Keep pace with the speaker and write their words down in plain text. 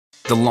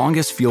The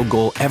longest field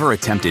goal ever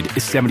attempted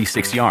is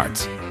 76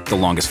 yards. The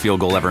longest field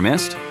goal ever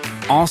missed?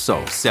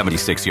 Also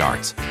 76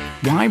 yards.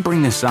 Why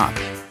bring this up?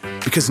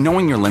 Because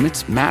knowing your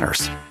limits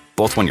matters,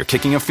 both when you're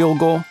kicking a field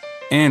goal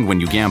and when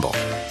you gamble.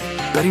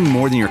 Betting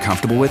more than you're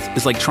comfortable with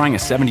is like trying a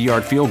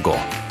 70-yard field goal.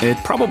 It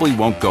probably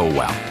won't go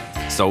well.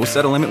 So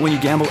set a limit when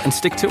you gamble and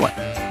stick to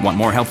it. Want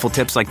more helpful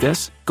tips like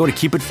this? Go to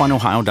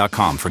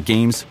keepitfunohio.com for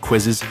games,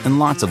 quizzes, and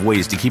lots of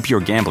ways to keep your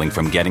gambling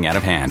from getting out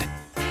of hand.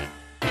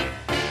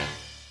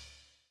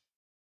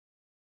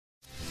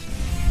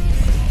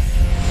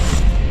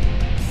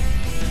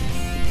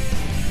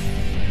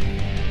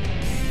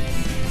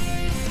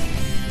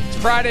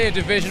 Friday, a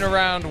divisional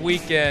round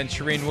weekend.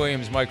 Charean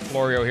Williams, Mike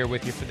Florio here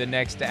with you for the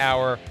next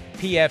hour.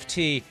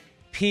 PFT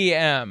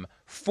PM.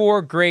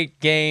 4 great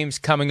games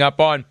coming up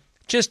on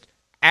just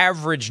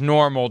average,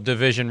 normal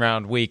division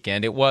round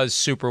weekend. It was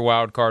Super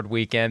Wildcard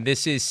weekend.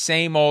 This is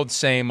same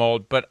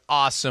old, but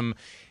awesome.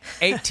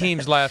 8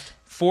 teams left,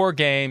 4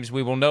 games.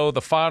 We will know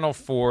the final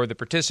 4, the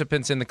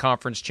participants in the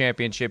conference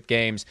championship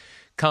games,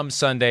 come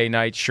Sunday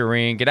night.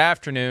 Charean, good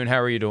afternoon. How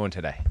are you doing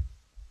today?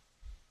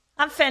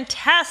 I'm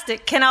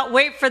fantastic. Cannot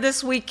wait for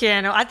this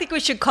weekend. I think we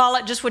should call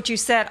it just what you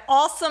said,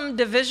 awesome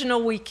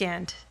divisional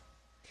weekend.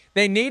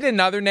 They need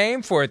another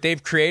name for it.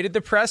 They've created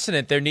the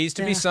precedent. There needs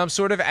to be some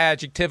sort of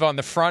adjective on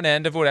the front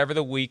end of whatever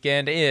the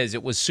weekend is.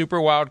 It was Super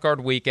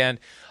Wildcard weekend,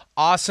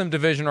 awesome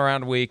divisional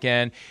round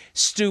weekend,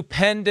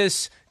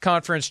 stupendous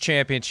conference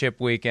championship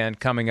weekend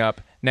coming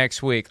up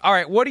next week. All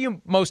right, what are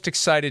you most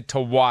excited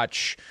to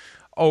watch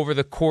over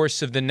the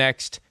course of the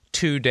next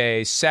 2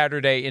 days,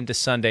 Saturday into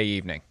Sunday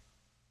evening?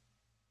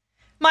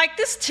 Mike,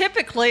 this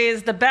typically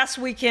is the best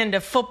weekend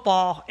of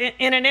football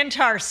in an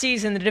entire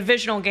season. The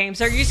divisional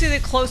games are usually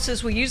the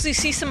closest. We usually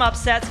see some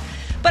upsets.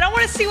 But I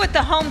want to see what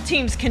the home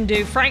teams can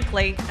do,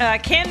 frankly.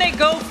 Can they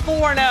go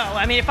 4-0?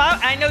 I mean,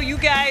 I know you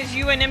guys,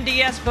 you and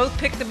MDS both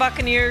picked the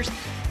Buccaneers.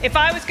 If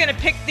I was going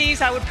to pick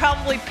these, I would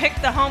probably pick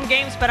the home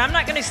games. But I'm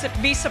not going to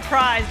be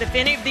surprised if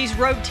any of these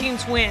road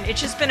teams win.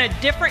 It's just been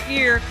a different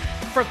year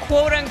for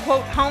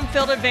quote-unquote home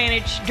field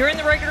advantage. During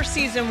the regular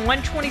season,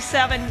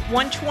 127,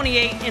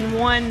 128, and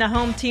 1 the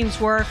home teams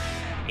were.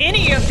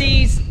 Any of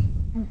these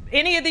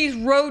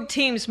road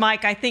teams,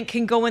 Mike, I think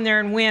can go in there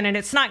and win, and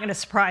it's not going to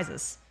surprise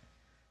us.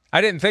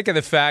 I didn't think of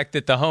the fact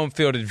that the home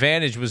field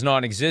advantage was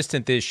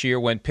non-existent this year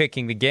when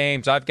picking the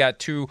games. I've got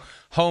 2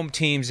 home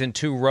teams and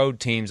 2 road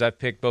teams. I've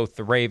picked both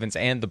the Ravens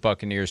and the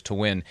Buccaneers to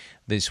win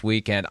this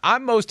weekend.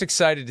 I'm most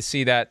excited to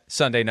see that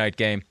Sunday night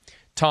game.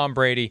 Tom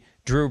Brady,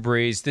 Drew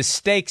Brees. The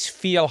stakes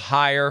feel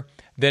higher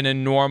than a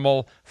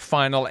normal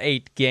Final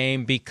 8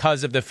 game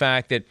because of the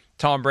fact that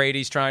Tom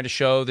Brady's trying to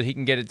show that he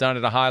can get it done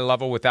at a high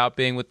level without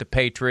being with the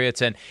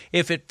Patriots. And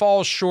if it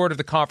falls short of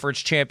the conference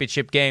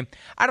championship game,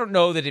 I don't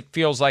know that it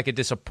feels like a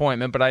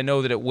disappointment, but I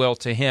know that it will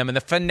to him. And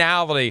the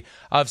finality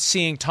of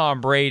seeing Tom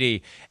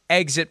Brady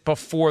exit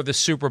before the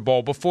Super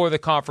Bowl, before the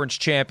conference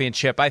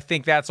championship, I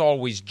think that's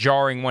always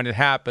jarring when it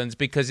happens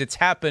because it's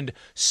happened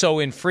so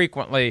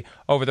infrequently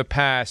over the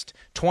past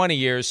 20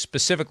 years,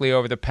 specifically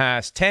over the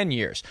past 10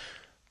 years.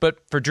 But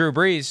for Drew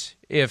Brees,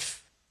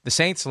 if the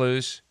Saints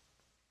lose,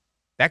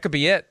 that could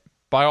be it.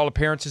 By all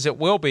appearances, it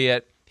will be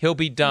it. He'll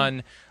be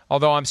done,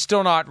 although I'm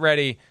still not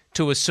ready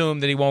to assume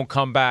that he won't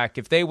come back.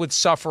 If they would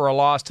suffer a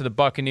loss to the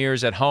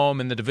Buccaneers at home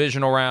in the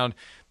divisional round,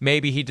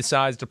 maybe he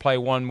decides to play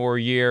one more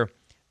year.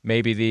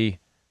 Maybe the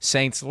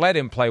Saints let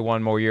him play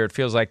one more year. It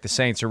feels like the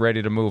Saints are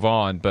ready to move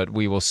on, but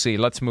we will see.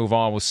 Let's move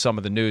on with some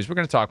of the news. We're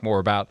going to talk more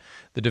about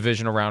the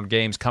divisional round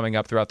games coming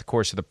up throughout the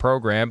course of the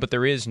program, but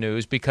there is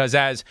news because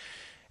as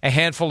a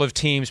handful of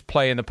teams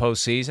play in the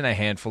postseason, a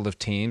handful of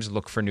teams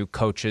look for new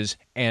coaches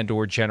and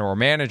or general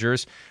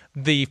managers.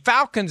 The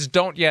Falcons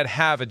don't yet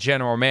have a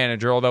general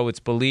manager, although it's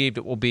believed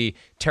it will be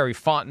Terry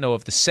Fontenot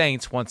of the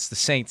Saints once the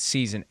Saints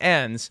season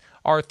ends.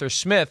 Arthur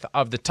Smith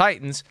of the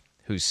Titans,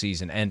 whose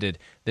season ended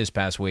this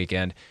past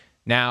weekend,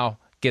 now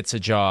gets a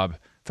job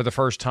for the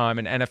first time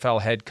an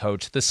NFL head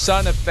coach. The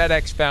son of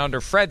FedEx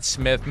founder Fred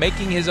Smith,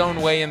 making his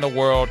own way in the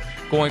world,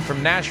 going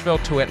from Nashville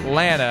to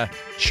Atlanta,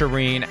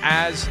 Charean,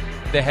 as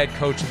the head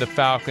coach of the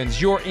Falcons.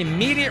 Your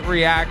immediate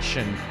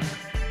reaction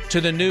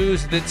to the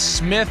news that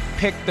Smith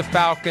picked the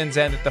Falcons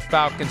and that the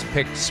Falcons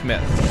picked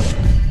Smith?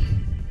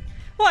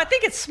 Well, I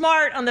think it's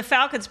smart on the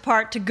Falcons'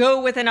 part to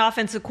go with an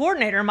offensive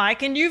coordinator,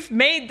 Mike, and you've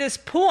made this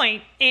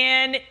point.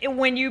 And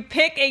when you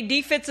pick a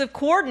defensive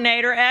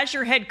coordinator as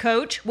your head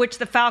coach, which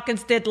the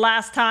Falcons did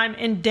last time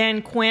in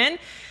Dan Quinn,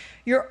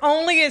 you're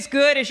only as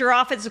good as your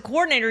offensive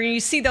coordinator, and you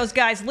see those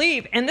guys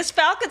leave. And this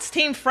Falcons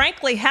team,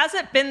 frankly,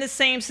 hasn't been the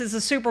same since the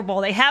Super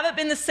Bowl. They haven't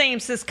been the same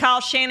since Kyle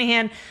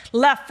Shanahan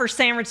left for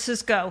San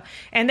Francisco.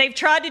 And they've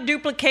tried to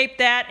duplicate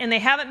that, and they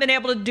haven't been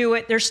able to do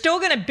it. They're still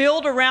going to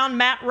build around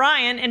Matt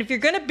Ryan. And if you're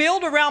going to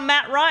build around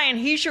Matt Ryan,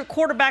 he's your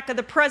quarterback of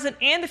the present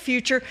and the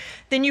future,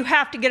 then you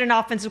have to get an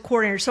offensive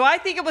coordinator. So I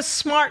think it was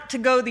smart to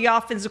go the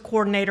offensive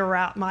coordinator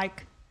route,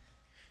 Mike.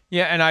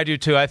 Yeah, and I do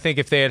too. I think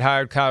if they had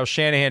hired Kyle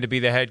Shanahan to be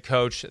the head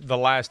coach the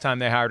last time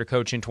they hired a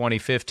coach in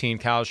 2015,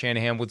 Kyle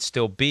Shanahan would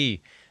still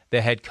be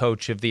the head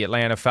coach of the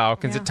Atlanta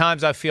Falcons. At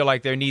times I feel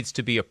like there needs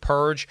to be a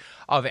purge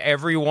of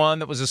everyone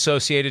that was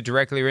associated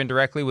directly or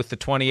indirectly with the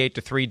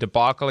 28-3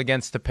 debacle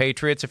against the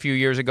Patriots a few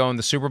years ago in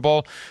the Super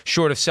Bowl.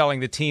 Short of selling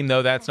the team,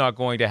 though, that's not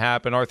going to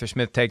happen. Arthur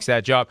Smith takes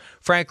that job.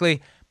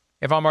 Frankly,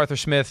 if I'm Arthur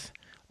Smith,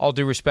 all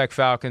due respect,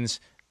 Falcons,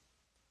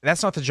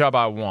 that's not the job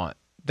I want.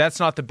 That's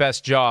not the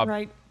best job.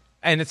 Right.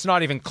 And it's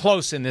not even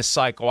close in this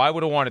cycle. I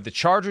would have wanted the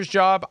Chargers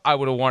job. I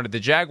would have wanted the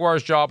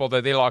Jaguars job, although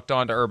they locked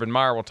on to Urban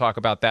Meyer. We'll talk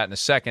about that in a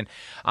second.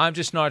 I'm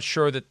just not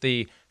sure that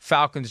the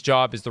Falcons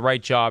job is the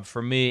right job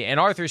for me.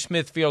 And Arthur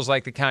Smith feels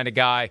like the kind of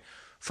guy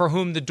for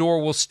whom the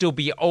door will still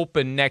be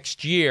open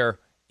next year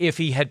if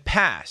he had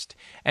passed.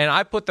 And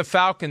I put the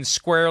Falcons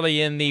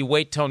squarely in the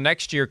wait till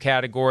next year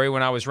category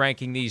when I was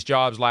ranking these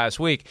jobs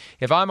last week.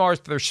 If I'm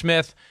Arthur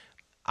Smith,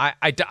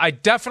 I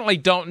definitely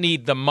don't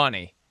need the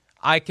money.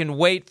 I can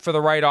wait for the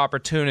right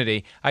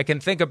opportunity. I can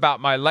think about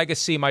my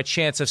legacy, my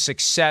chance of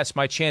success,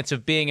 my chance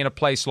of being in a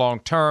place long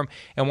term.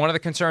 And one of the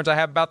concerns I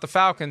have about the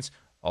Falcons,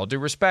 all due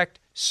respect,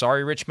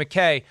 sorry, Rich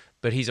McKay,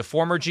 but he's a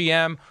former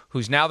GM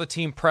who's now the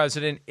team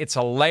president. It's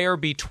a layer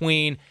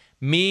between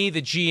me,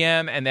 the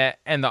GM,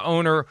 and the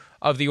owner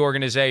of the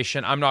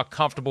organization. I'm not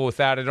comfortable with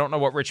that. I don't know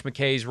what Rich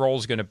McKay's role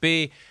is going to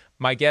be.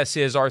 My guess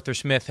is Arthur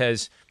Smith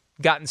has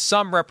gotten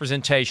some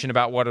representation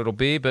about what it'll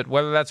be, but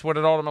whether that's what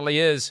it ultimately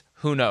is,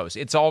 who knows?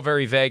 It's all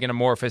very vague and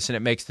amorphous, and it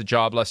makes the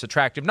job less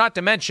attractive. Not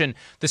to mention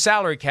the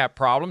salary cap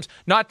problems,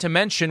 not to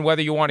mention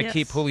whether you want to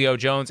keep Julio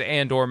Jones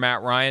and or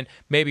Matt Ryan.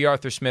 Maybe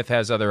Arthur Smith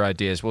has other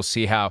ideas. We'll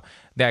see how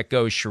that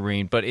goes,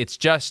 Shireen. But it's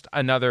just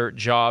another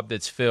job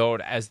that's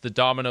filled as the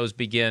dominoes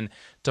begin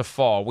to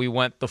fall. We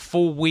went the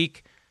full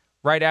week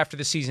right after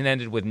the season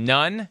ended with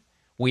none.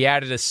 We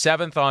added a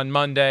seventh on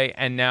Monday,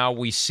 and now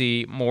we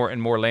see more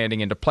and more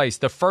landing into place.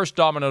 The first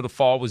domino to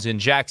fall was in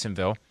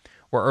Jacksonville,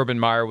 where Urban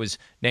Meyer was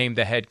named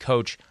the head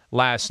coach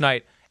last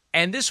night.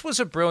 And this was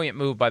a brilliant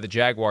move by the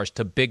Jaguars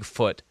to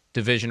Bigfoot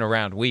divisional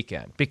round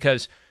weekend,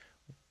 because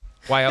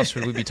why else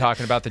would we be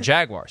talking about the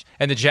Jaguars?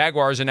 And the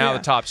Jaguars are now the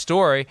top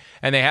story,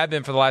 and they have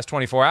been for the last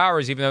 24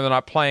 hours, even though they're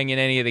not playing in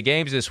any of the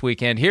games this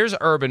weekend. Here's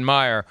Urban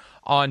Meyer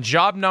on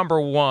job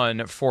number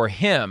one for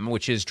him,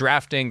 which is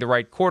drafting the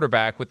right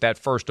quarterback with that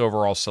first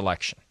overall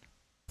selection.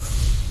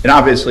 And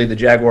obviously the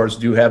Jaguars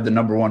do have the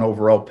number one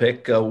overall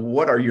pick.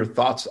 What are your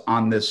thoughts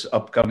on this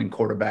upcoming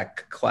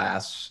quarterback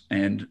class?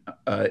 And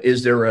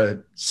is there a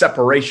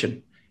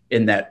separation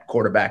in that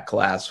quarterback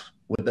class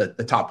with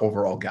the top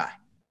overall guy?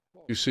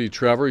 You see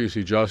Trevor, you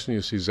see Justin,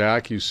 you see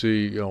Zach, you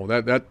see,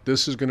 that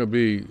this is going to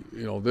be,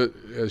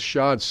 as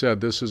Shad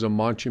said, this is a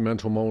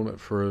monumental moment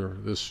for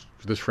this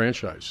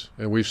franchise.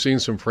 And we've seen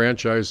some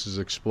franchises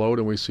explode,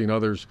 and we've seen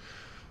others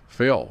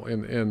fail.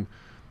 And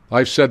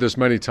I've said this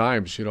many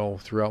times,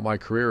 throughout my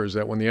career, is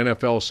that when the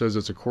NFL says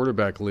it's a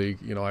quarterback league,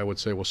 I would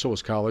say, well, so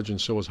is college,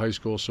 and so is high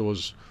school, so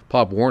is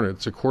Pop Warner.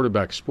 It's a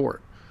quarterback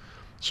sport.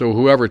 So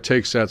whoever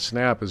takes that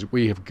snap,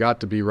 we have got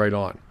to be right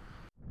on.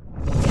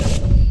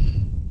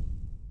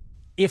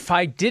 If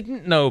I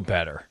didn't know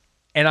better,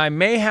 and I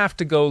may have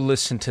to go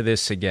listen to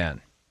this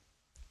again,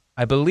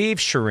 I believe,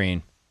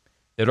 Shireen,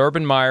 that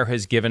Urban Meyer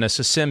has given us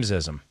a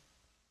Simsism.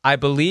 I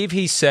believe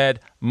he said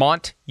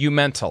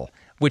monumental,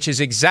 which is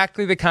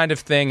exactly the kind of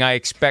thing I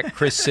expect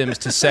Chris Sims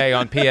to say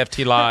on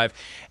PFT Live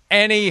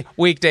any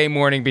weekday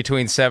morning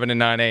between 7 and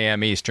 9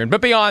 a.m. Eastern.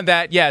 But beyond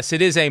that, yes,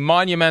 it is a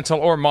monumental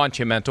or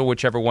monumental,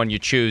 whichever one you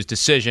choose,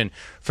 decision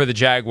for the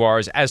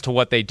Jaguars as to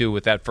what they do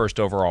with that first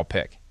overall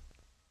pick.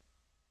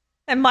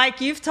 And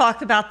Mike, you've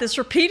talked about this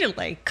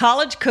repeatedly.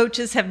 College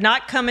coaches have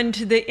not come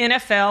into the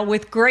NFL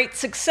with great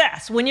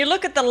success. When you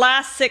look at the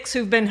last six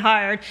who've been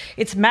hired,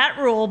 it's Matt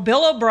Rule,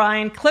 Bill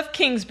O'Brien, Cliff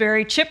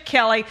Kingsbury, Chip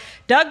Kelly,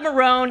 Doug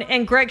Marrone,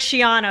 and Greg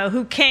Schiano,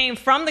 who came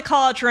from the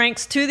college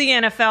ranks to the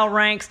NFL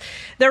ranks.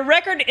 Their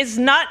record is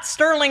not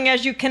sterling,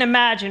 as you can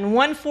imagine.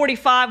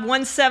 145,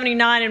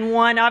 179, and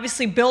 1.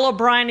 Obviously, Bill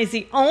O'Brien is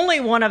the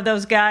only one of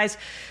those guys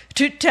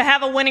to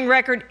have a winning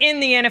record in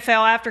the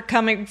NFL after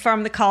coming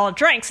from the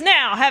college ranks.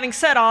 Now, having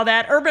said all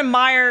that, Urban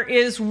Meyer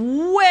is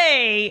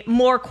way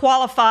more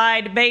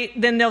qualified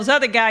than those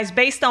other guys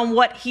based on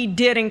what he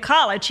did in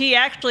college. He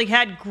actually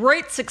had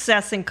great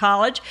success in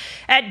college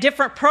at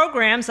different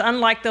programs,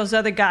 unlike those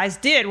other guys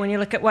did. When you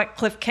look at what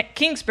Cliff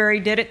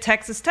Kingsbury did at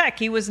Texas Tech,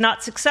 he was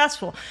not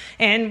successful.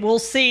 And we'll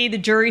see, the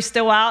jury's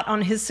still out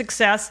on his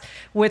success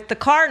with the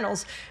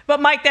Cardinals. But,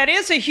 Mike, that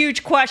is a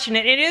huge question,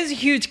 and it is a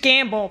huge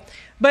gamble.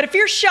 But if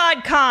you're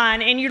Shad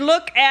Khan and you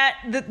look at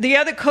the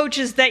other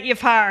coaches that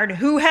you've hired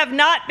who have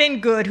not been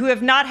good, who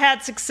have not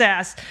had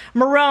success,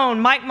 Marrone,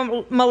 Mike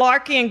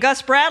Mularkey, and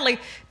Gus Bradley,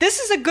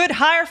 this is a good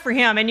hire for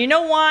him. And you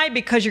know why?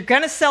 Because you're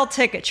going to sell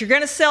tickets. You're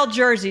going to sell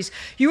jerseys.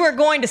 You are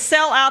going to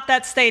sell out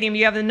that stadium.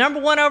 You have the number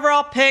one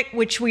overall pick,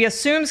 which we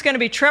assume is going to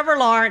be Trevor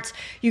Lawrence.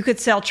 You could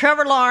sell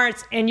Trevor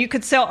Lawrence, and you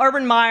could sell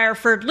Urban Meyer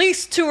for at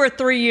least 2 or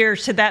 3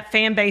 years to that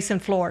fan base in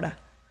Florida.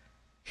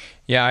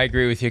 Yeah, I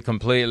agree with you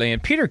completely.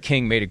 And Peter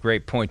King made a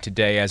great point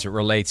today as it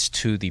relates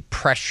to the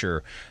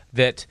pressure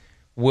that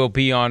will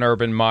be on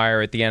Urban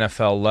Meyer at the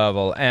NFL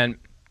level. And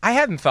I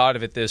hadn't thought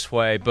of it this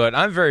way, but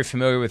I'm very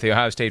familiar with the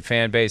Ohio State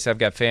fan base. I've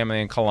got family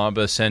in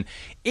Columbus, and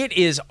it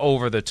is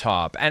over the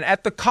top. And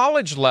at the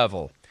college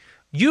level,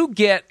 you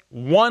get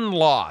one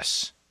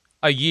loss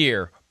a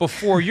year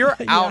before you're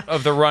out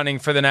of the running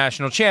for the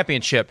national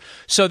championship.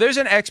 So there's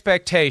an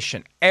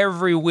expectation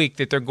every week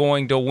that they're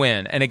going to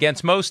win. And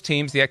against most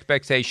teams, the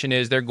expectation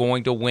is they're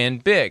going to win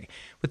big.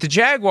 With the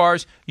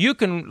Jaguars, you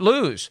can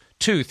lose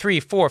 2, 3,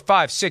 4,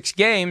 5, 6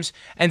 games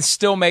and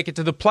still make it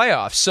to the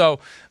playoffs.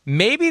 So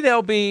maybe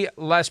there'll be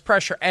less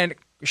pressure, and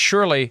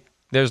surely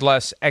there's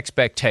less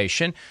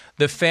expectation.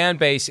 The fan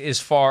base is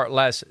far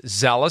less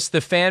zealous.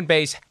 The fan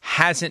base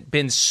hasn't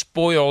been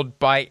spoiled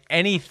by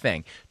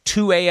anything.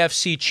 2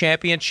 AFC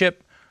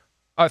championship,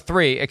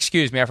 3,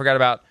 excuse me, I forgot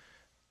about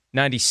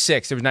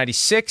 96. There was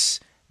 96,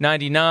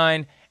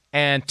 99,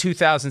 and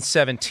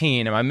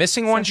 2017. Am I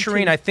missing one,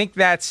 17. Shireen? I think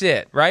that's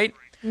it, right?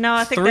 No,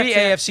 I think 3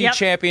 that's AFC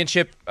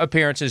championship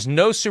appearances,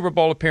 no Super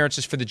Bowl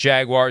appearances for the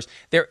Jaguars.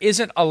 There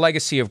isn't a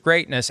legacy of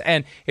greatness.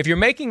 And if you're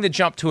making the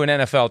jump to an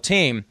NFL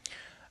team,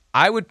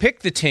 I would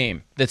pick the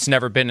team that's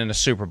never been in a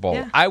Super Bowl.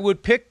 Yeah. I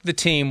would pick the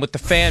team with the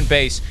fan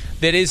base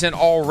that isn't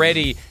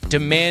already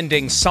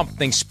demanding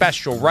something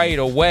special right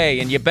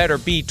away, and you better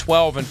be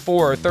 12-4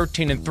 or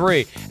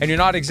 13-3, and you're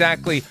not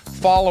exactly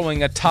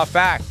following a tough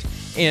act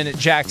in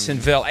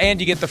Jacksonville, and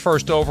you get the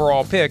first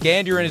overall pick,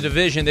 and you're in a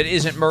division that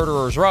isn't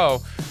Murderer's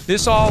Row.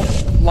 This all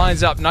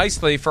lines up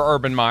nicely for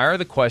Urban Meyer.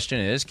 The question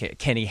is,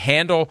 can he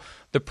handle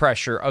the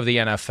pressure of the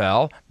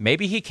NFL?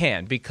 Maybe he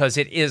can, because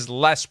it is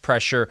less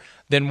pressure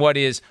than what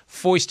is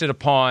foisted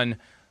upon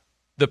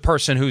the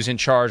person who's in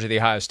charge of the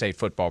Ohio State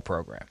football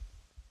program.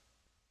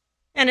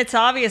 And it's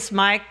obvious,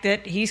 Mike,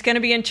 that he's going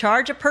to be in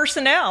charge of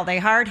personnel. They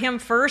hired him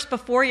first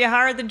before you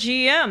hire the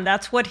GM.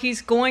 That's what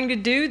he's going to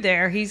do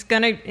there. He's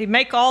going to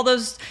make all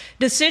those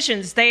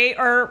decisions. They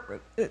are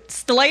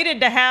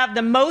slated to have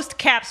the most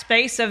cap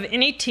space of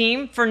any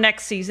team for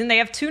next season. They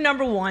have 2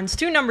 number 1s,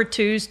 2 number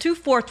 2s, 2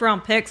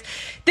 fourth-round picks.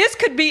 This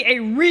could be a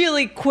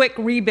really quick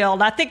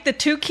rebuild. I think the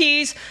 2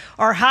 keys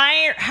are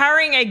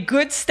hiring a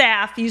good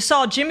staff. You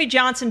saw Jimmy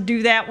Johnson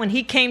do that when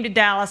he came to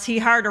Dallas. He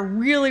hired a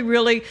really,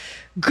 really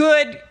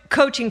good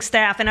coaching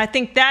staff, and I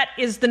think that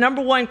is the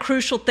number one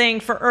crucial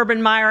thing for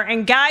Urban Meyer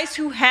and guys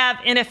who have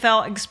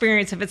NFL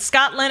experience. If it's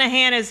Scott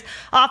Linehan as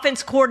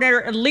offense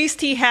coordinator, at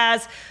least he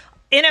has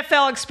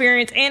NFL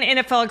experience and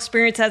NFL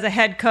experience as a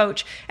head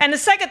coach. And the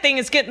second thing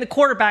is getting the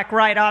quarterback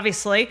right,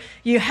 obviously.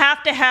 You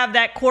have to have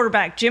that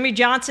quarterback. Jimmy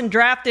Johnson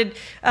drafted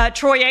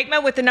Troy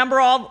Aikman with the number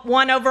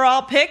 1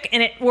 overall pick,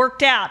 and it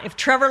worked out. If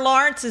Trevor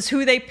Lawrence is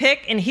who they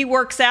pick and he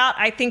works out,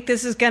 I think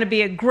this is going to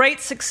be a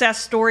great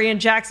success story in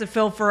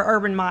Jacksonville for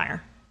Urban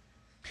Meyer.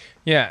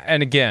 Yeah,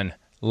 and again,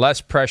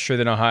 less pressure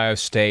than Ohio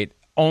State.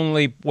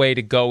 Only way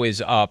to go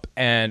is up,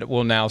 and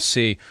we'll now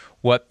see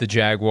what the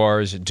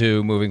Jaguars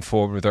do moving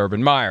forward with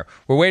Urban Meyer.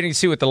 We're waiting to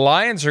see what the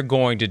Lions are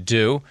going to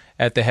do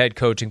at the head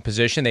coaching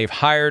position. They've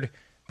hired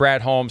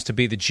Brad Holmes to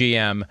be the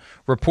GM.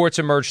 Reports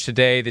emerged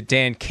today that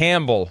Dan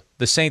Campbell,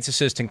 the Saints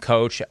assistant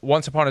coach,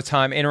 once upon a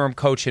time interim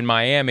coach in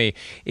Miami,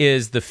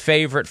 is the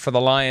favorite for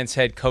the Lions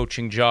head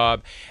coaching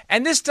job.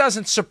 And this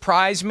doesn't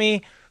surprise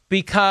me,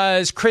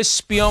 because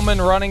Chris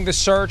Spielman running the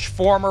search,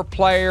 former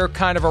player,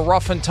 kind of a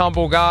rough and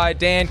tumble guy.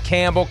 Dan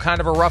Campbell, kind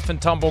of a rough and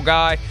tumble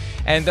guy.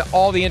 And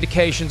all the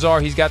indications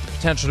are he's got the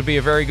potential to be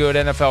a very good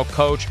NFL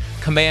coach,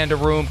 command a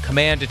room,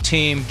 command a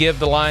team, give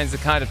the Lions the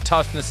kind of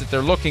toughness that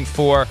they're looking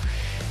for.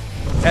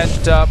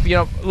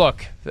 And,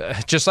 look,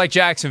 just like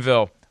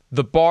Jacksonville,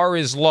 the bar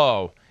is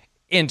low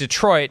in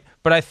Detroit,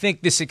 but I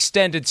think this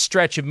extended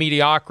stretch of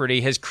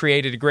mediocrity has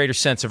created a greater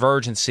sense of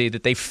urgency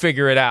that they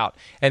figure it out,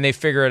 and they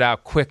figure it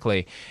out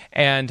quickly.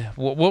 And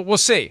we'll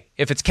see.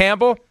 If it's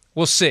Campbell,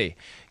 we'll see.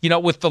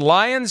 With the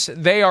Lions,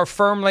 they are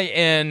firmly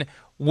in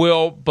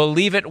we'll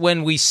believe it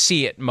when we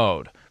see it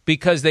mode,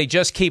 because they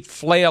just keep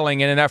flailing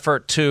in an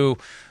effort to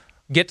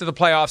get to the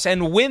playoffs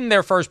and win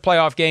their first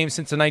playoff game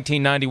since the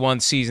 1991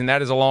 season.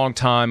 That is a long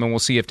time, and we'll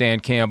see if Dan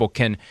Campbell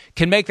can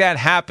make that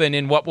happen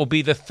in what will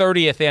be the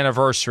 30th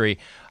anniversary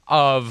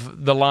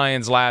of the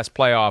Lions' last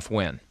playoff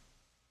win.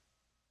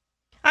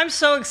 I'm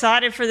so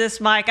excited for this,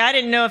 Mike. I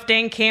didn't know if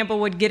Dan Campbell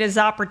would get his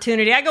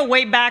opportunity. I go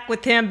way back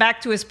with him, back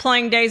to his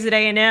playing days at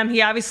A&M.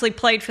 He obviously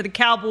played for the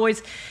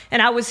Cowboys,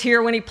 and I was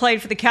here when he played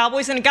for the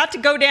Cowboys, and I got to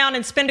go down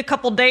and spend a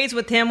couple days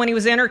with him when he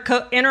was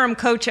interim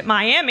coach at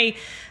Miami,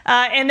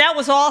 and that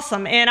was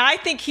awesome. And I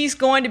think he's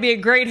going to be a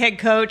great head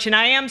coach, and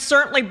I am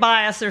certainly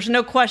biased. There's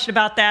no question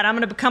about that. I'm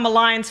going to become a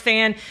Lions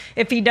fan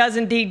if he does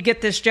indeed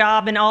get this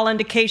job, and all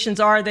indications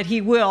are that he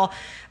will.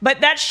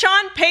 But that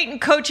Sean Payton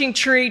coaching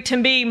tree, to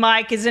me,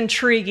 Mike, is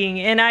intriguing.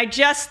 And I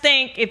just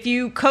think if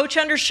you coach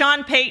under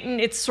Sean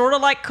Payton, it's sort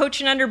of like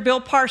coaching under Bill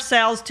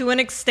Parcells to an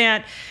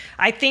extent.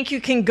 I think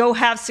you can go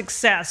have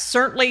success.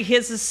 Certainly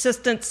his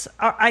assistants,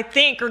 I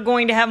think, are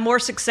going to have more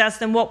success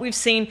than what we've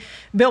seen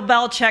Bill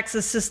Belichick's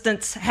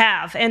assistants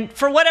have. And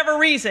for whatever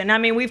reason, I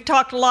mean, we've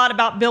talked a lot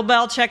about Bill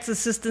Belichick's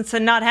assistants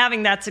and not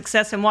having that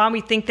success and why we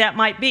think that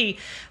might be.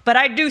 But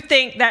I do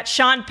think that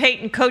Sean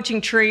Payton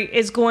coaching tree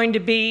is going to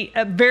be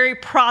a very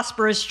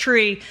prosperous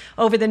tree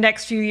over the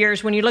next few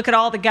years when you look at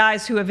all the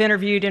guys who have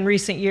interviewed in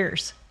recent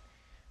years.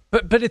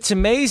 But it's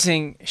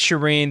amazing,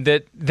 Shireen,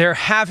 that there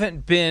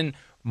haven't been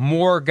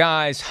more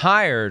guys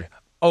hired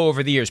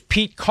over the years.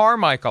 Pete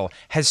Carmichael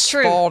has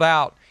stalled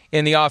out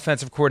in the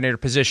offensive coordinator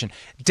position.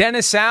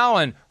 Dennis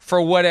Allen,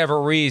 for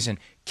whatever reason,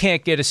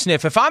 can't get a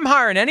sniff. If I'm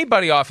hiring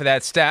anybody off of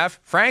that staff,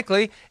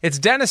 frankly, it's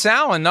Dennis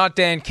Allen, not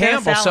Dan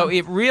Campbell. So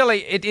it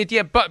really,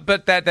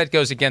 but that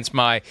goes against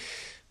my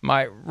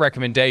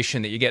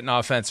recommendation that you get an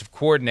offensive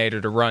coordinator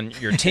to run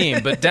your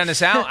team. But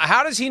Dennis Allen,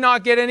 how does he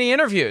not get any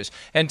interviews?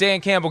 And Dan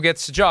Campbell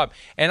gets the job.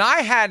 And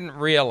I hadn't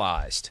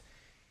realized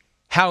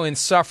how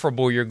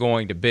insufferable you're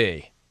going to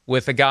be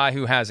with a guy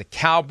who has a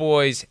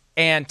Cowboys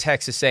and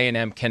Texas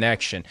A&M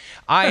connection.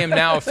 I am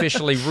now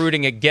officially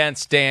rooting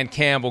against Dan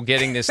Campbell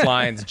getting this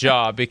Lions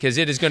job because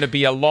it is going to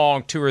be a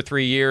long 2 or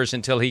 3 years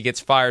until he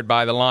gets fired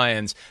by the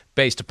Lions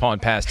based upon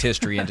past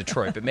history in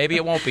Detroit. But maybe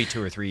it won't be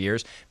 2 or 3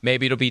 years.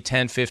 Maybe it'll be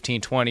 10,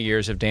 15, 20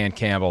 years of Dan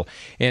Campbell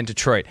in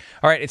Detroit.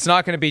 All right, it's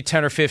not going to be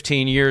 10 or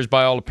 15 years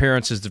by all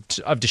appearances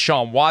of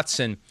Deshaun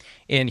Watson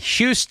in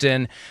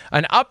Houston.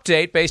 An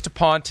update based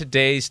upon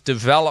today's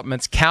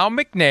developments. Cal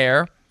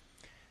McNair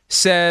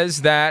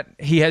says that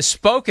he has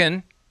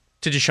spoken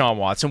to Deshaun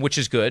Watson, which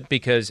is good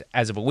because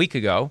as of a week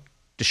ago,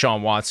 Deshaun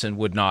Watson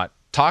would not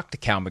talk to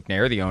Cal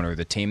McNair, the owner of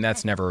the team.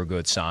 That's never a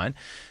good sign.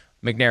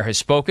 McNair has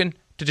spoken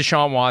to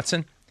Deshaun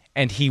Watson,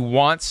 and he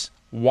wants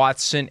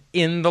Watson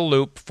in the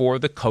loop for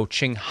the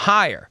coaching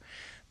hire.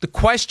 The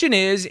question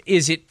is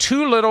it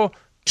too little,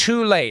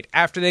 too late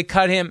after they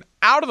cut him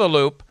out of the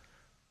loop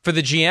for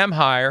the GM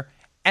hire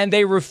and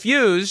they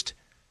refused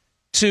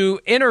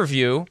to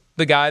interview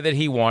the guy that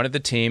he wanted the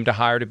team to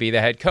hire to be the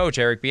head coach,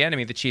 Eric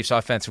Bieniemy, the Chiefs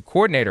offensive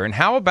coordinator? And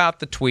how about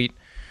the tweet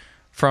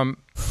from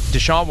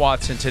Deshaun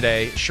Watson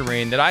today,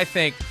 Shireen, that I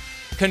think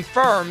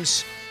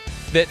confirms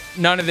that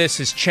none of this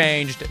has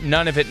changed,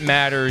 none of it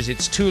matters,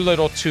 it's too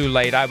little, too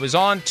late. I was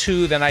on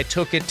 2, then I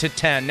took it to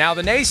 10. Now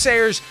the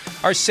naysayers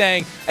are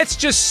saying it's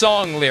just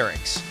song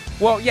lyrics.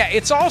 Well, yeah,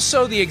 it's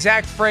also the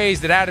exact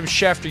phrase that Adam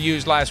Schefter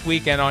used last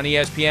weekend on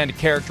ESPN to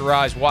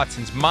characterize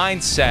Watson's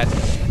mindset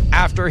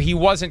after he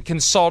wasn't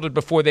consulted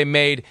before they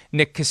made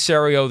Nick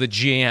Caserio the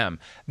GM.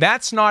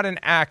 That's not an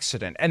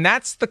accident, and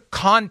that's the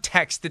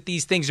context that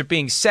these things are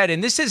being said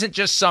in. This isn't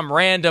just some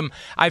random,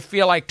 I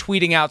feel like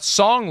tweeting out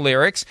song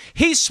lyrics.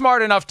 He's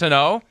smart enough to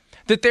know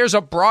that there's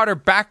a broader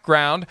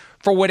background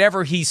for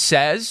whatever he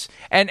says,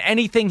 and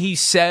anything he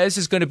says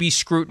is going to be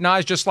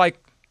scrutinized, just like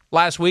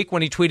last week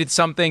when he tweeted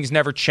some things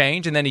never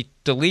change, and then he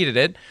deleted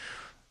it.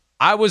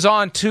 I was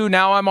on 2,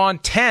 now I'm on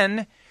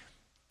 10.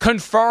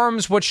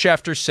 Confirms what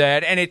Schefter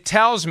said, and it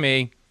tells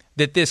me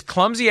that this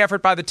clumsy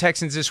effort by the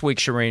Texans this week,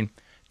 Shireen,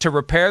 to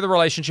repair the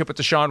relationship with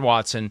Deshaun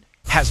Watson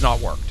has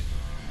not worked.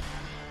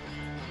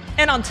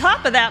 And on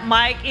top of that,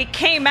 Mike, it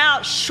came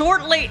out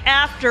shortly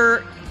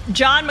after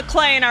John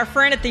McClain, our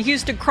friend at the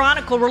Houston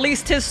Chronicle,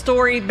 released his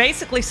story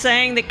basically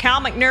saying that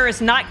Cal McNair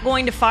is not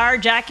going to fire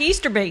Jack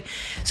Easterby.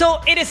 So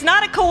it is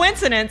not a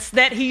coincidence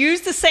that he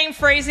used the same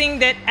phrasing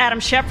that Adam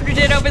Schefter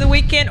did over the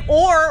weekend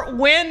or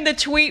when the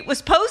tweet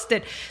was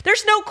posted.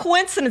 There's no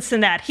coincidence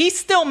in that. He's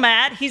still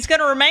mad. He's going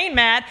to remain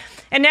mad.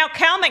 And now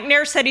Cal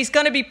McNair said he's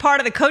going to be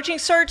part of the coaching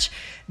search.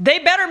 They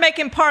better make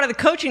him part of the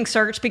coaching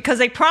search because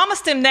they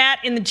promised him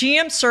that in the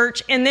GM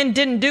search and then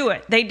didn't do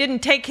it. They didn't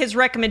take his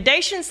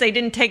recommendations. They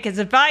didn't take his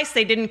advice.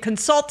 They didn't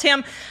consult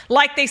him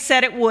like they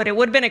said it would. It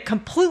would have been a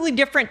completely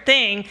different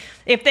thing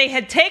if they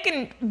had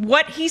taken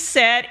what he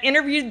said,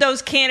 interviewed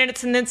those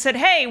candidates, and then said,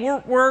 hey,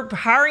 we're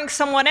hiring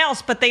someone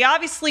else. But they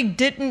obviously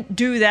didn't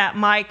do that,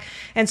 Mike.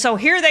 And so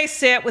here they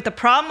sit with the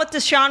problem with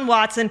Deshaun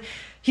Watson.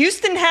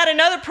 Houston had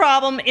another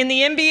problem in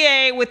the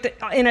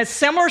NBA in a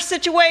similar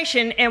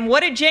situation, and what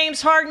did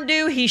James Harden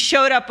do? He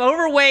showed up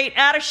overweight,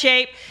 out of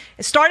shape,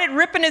 started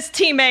ripping his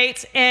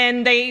teammates,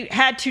 and they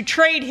had to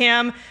trade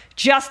him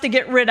just to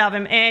get rid of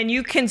him. And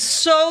you can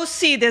so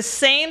see this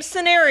same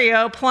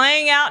scenario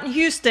playing out in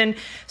Houston.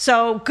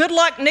 So good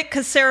luck, Nick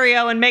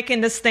Caserio, in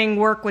making this thing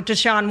work with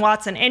Deshaun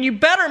Watson. And you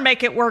better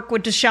make it work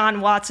with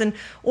Deshaun Watson,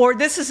 or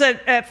this is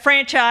a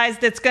franchise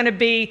that's going to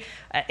be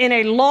in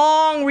a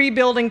long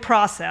rebuilding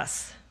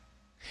process.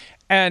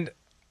 And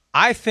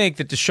I think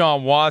that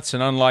Deshaun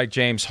Watson, unlike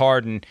James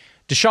Harden,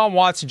 Deshaun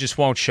Watson just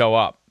won't show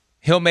up.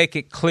 He'll make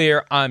it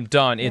clear, I'm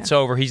done. Yeah. It's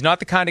over. He's not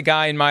the kind of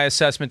guy, in my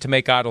assessment, to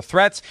make idle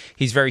threats.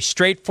 He's very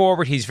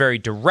straightforward. He's very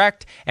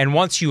direct. And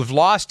once you've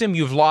lost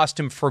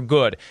him for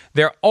good.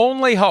 Their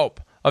only hope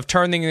of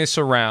turning this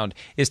around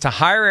is to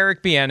hire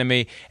Eric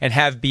Bieniemy and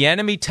have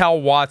Bieniemy tell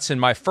Watson,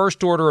 my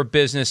first order of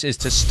business is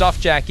to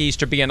stuff Jack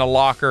Easterby in a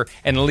locker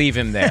and leave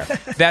him there.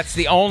 That's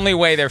the only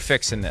way they're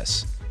fixing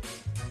this.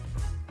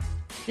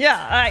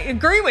 Yeah, I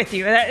agree with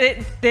you.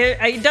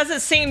 It doesn't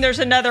seem there's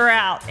another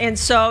out. And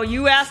so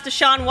you asked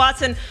Deshaun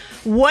Watson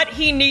what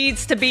he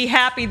needs to be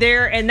happy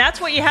there, and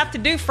that's what you have to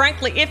do,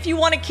 frankly, if you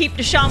want to keep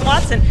Deshaun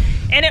Watson.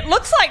 And it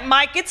looks like,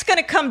 Mike, it's going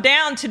to come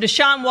down to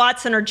Deshaun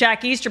Watson or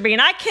Jack Easterby.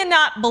 And I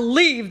cannot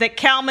believe that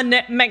Cal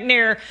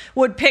McNair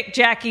would pick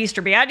Jack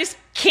Easterby. I just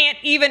can't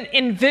even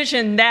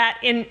envision that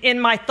in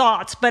my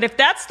thoughts. But if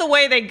that's the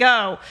way they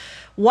go,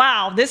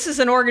 wow, this is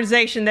an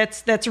organization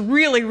that's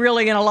really,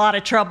 really in a lot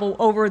of trouble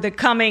over the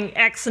coming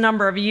X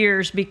number of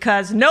years,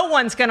 because no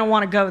one's going to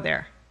want to go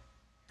there.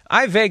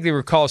 I vaguely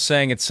recall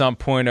saying at some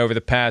point over the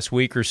past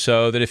week or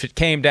so that if it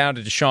came down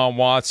to Deshaun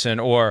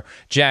Watson or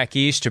Jack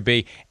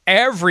Easterby,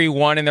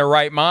 everyone in their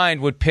right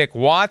mind would pick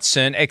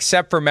Watson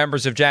except for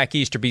members of Jack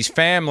Easterby's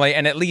family,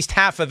 and at least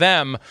half of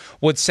them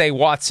would say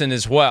Watson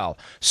as well.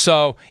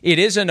 So it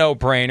is a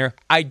no-brainer.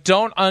 I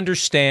don't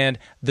understand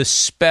the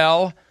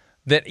spell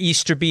that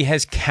Easterby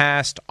has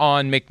cast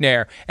on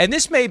McNair. And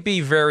this may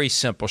be very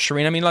simple,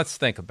 Shireen. I mean, let's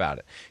think about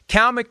it.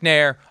 Cal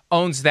McNair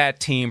owns that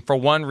team for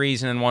one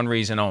reason and one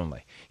reason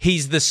only.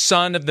 He's the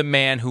son of the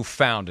man who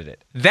founded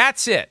it.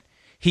 That's it.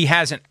 He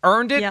hasn't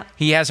earned it. Yeah.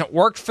 He hasn't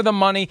worked for the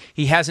money.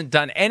 He hasn't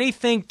done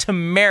anything to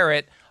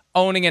merit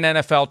owning an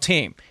NFL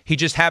team. He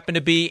just happened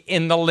to be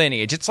in the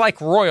lineage. It's like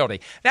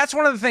royalty. That's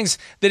one of the things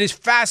that is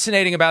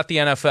fascinating about the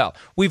NFL.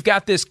 We've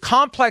got this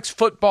complex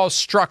football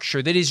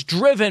structure that is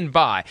driven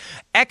by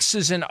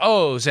X's and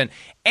O's and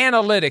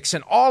analytics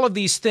and all of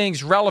these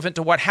things relevant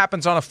to what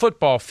happens on a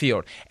football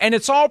field. And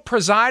it's all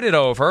presided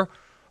over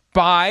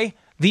by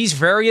these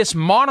various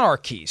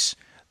monarchies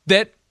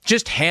that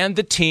just hand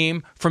the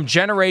team from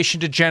generation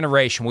to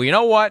generation. Well, you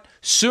know what?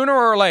 Sooner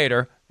or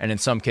later, and in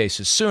some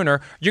cases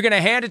sooner, you're going to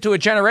hand it to a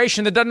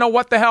generation that doesn't know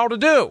what the hell to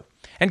do.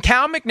 And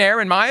Cal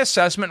McNair, in my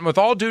assessment, with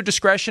all due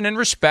discretion and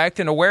respect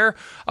and aware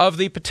of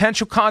the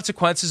potential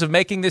consequences of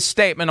making this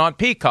statement on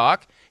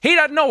Peacock, he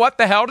doesn't know what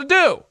the hell to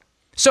do.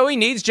 So he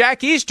needs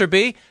Jack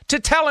Easterby to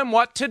tell him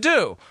what to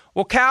do.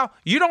 Well, Cal,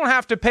 you don't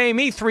have to pay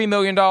me $3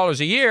 million a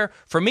year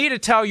for me to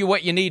tell you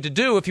what you need to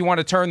do if you want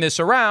to turn this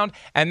around,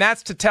 and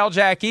that's to tell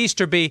Jack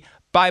Easterby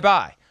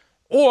bye-bye.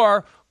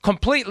 Or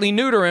completely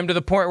neuter him to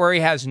the point where he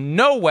has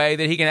no way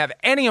that he can have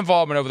any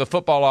involvement over the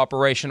football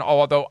operation,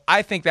 although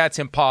I think that's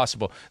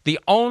impossible. The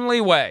only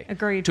way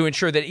to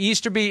ensure that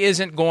Easterby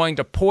isn't going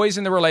to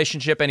poison the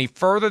relationship any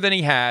further than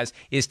he has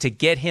is to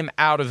get him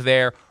out of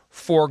there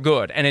for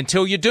good. And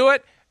until you do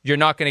it, you're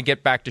not going to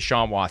get back to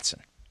Deshaun Watson.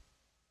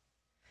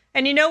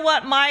 And you know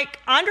what, Mike?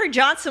 Andre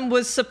Johnson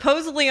was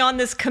supposedly on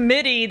this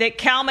committee that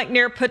Cal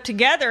McNair put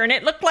together, and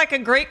it looked like a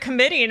great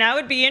committee. And I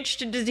would be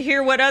interested to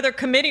hear what other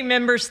committee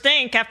members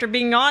think after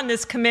being on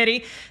this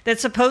committee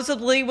that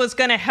supposedly was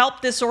going to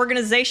help this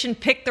organization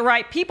pick the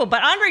right people.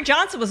 But Andre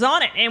Johnson was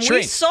on it, and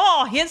we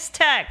saw his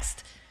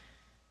text.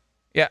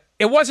 Yeah,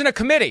 it wasn't a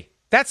committee.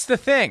 That's the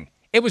thing.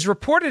 It was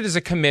reported as a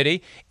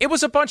committee. It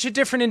was a bunch of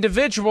different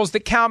individuals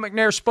that Cal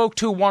McNair spoke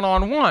to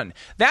one-on-one.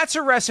 That's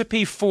a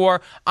recipe for,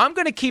 I'm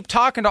going to keep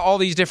talking to all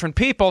these different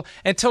people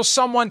until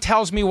someone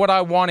tells me what I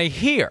want to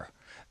hear.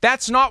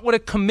 That's not what a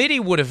committee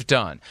would have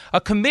done.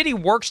 A committee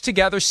works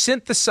together,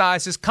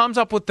 synthesizes, comes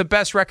up with the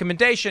best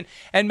recommendation,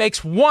 and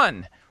makes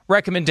one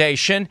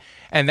recommendation,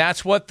 and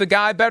that's what the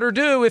guy better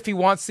do if he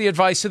wants the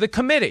advice of the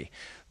committee.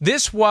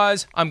 This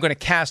was, I'm going to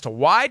cast a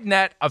wide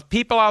net of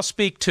people I'll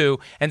speak to,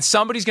 and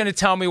somebody's going to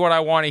tell me what I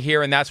want to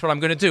hear, and that's what I'm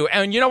going to do.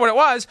 And you know what it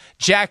was?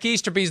 Jack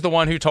Easterby's the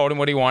one who told him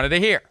what he wanted to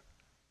hear.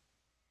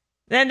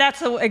 Then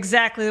that's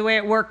exactly the way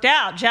it worked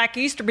out. Jack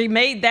Easterby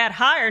made that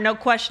hire, no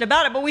question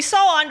about it. But we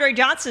saw Andre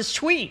Johnson's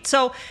tweet.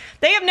 So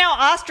they have now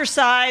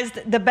ostracized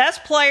the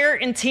best player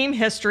in team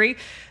history,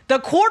 the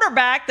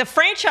quarterback, the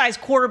franchise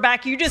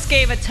quarterback you just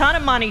gave a ton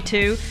of money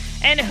to,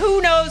 and who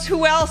knows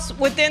who else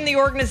within the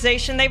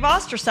organization they've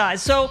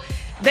ostracized. So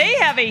they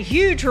have a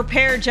huge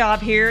repair job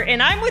here,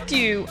 and I'm with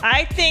you.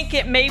 I think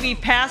it may be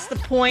past the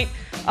point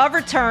of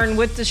return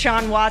with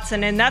Deshaun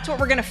Watson, and that's what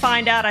we're going to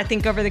find out, I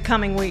think, over the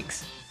coming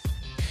weeks.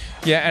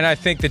 Yeah, and I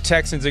think the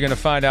Texans are going to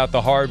find out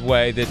the hard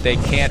way that they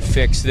can't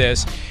fix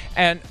this,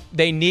 and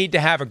they need to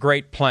have a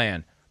great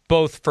plan,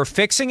 both for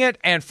fixing it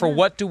and for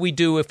what do we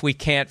do if we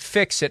can't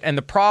fix it. And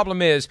the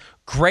problem is,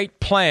 great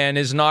plan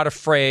is not a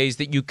phrase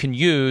that you can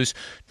use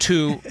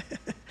to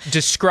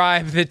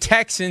describe the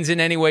Texans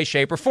in any way,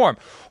 shape, or form.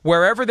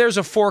 Wherever there's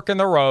a fork in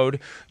the road,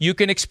 you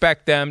can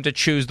expect them to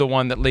choose the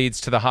one that leads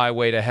to the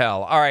highway to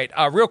hell. All right,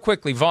 real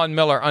quickly, Von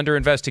Miller under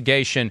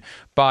investigation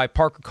by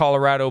Parker,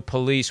 Colorado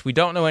police. We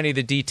don't know any of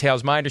the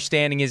details. My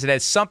understanding is it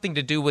has something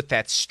to do with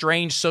that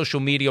strange social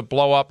media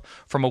blow-up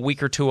from a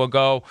week or two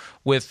ago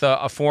with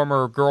a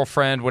former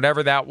girlfriend,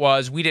 whatever that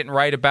was. We didn't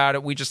write about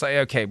it. We just like,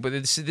 okay, but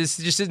this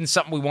just isn't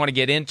something we want to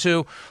get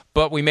into,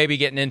 but we may be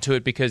getting into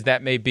it because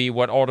that may be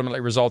what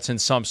ultimately results in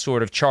some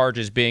sort of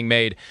charges being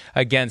made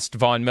against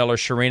Von Miller.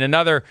 Shireen,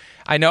 another,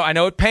 I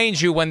know it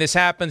pains you when this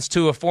happens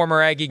to a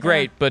former Aggie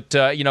great, but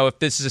if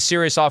this is a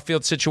serious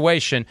off-field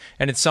situation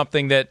and it's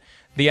something that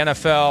the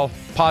NFL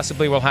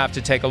possibly will have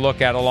to take a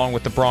look at along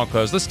with the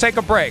Broncos. Let's take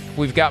a break.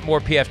 We've got more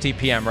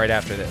PFTPM right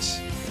after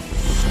this.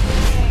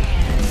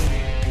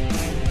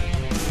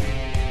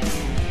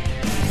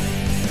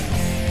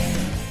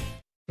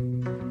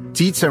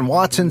 Dietz &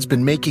 Watson's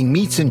been making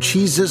meats and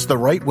cheeses the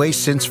right way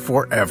since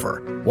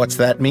forever. What's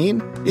that mean?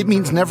 It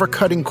means never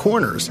cutting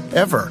corners,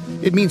 ever.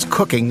 It means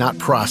cooking, not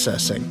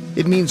processing.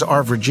 It means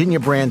our Virginia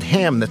brand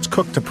ham that's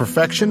cooked to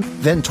perfection,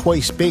 then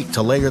twice baked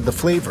to layer the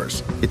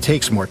flavors. It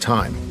takes more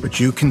time, but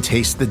you can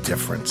taste the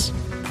difference.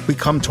 We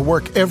come to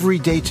work every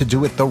day to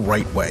do it the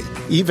right way,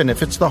 even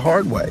if it's the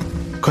hard way.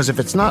 Because if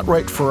it's not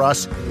right for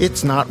us,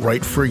 it's not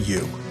right for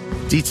you.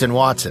 Dietz &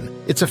 Watson,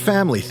 it's a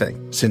family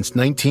thing since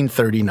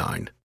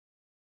 1939.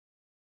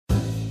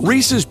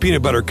 Reese's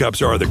peanut butter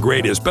cups are the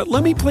greatest, but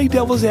let me play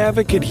devil's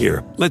advocate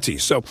here. Let's see.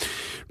 So,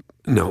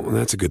 no,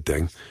 that's a good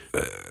thing.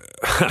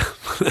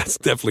 That's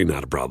definitely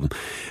not a problem.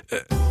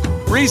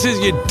 Reese's,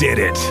 you did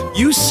it.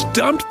 You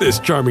stumped this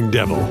charming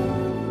devil.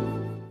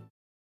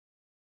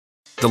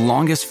 The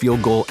longest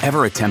field goal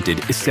ever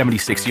attempted is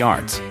 76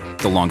 yards.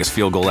 The longest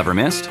field goal ever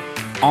missed?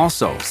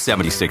 Also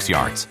 76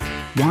 yards.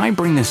 Why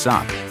bring this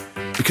up?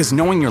 Because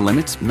knowing your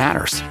limits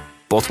matters,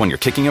 both when you're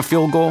kicking a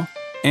field goal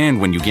and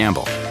when you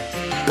gamble.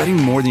 Betting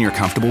more than you're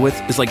comfortable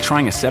with is like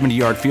trying a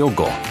 70-yard field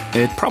goal.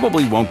 It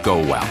probably won't go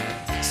well.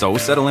 So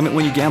set a limit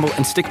when you gamble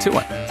and stick to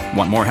it.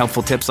 Want more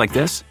helpful tips like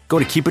this? Go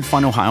to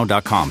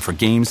keepitfunohio.com for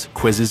games,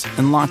 quizzes,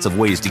 and lots of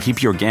ways to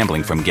keep your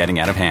gambling from getting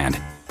out of hand.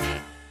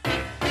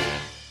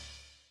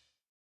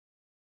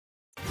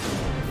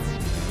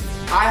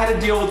 I had to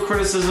deal with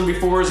criticism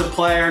before as a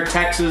player.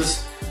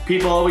 Texas,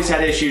 people always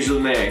had issues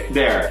with me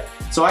there.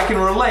 So I can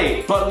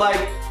relate. But,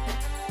 like,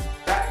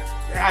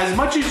 as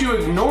much as you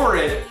ignore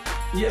it,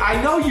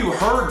 I know you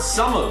heard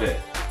some of it.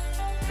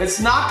 It's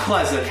not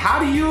pleasant. How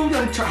did you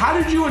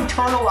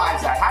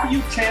internalize that? How do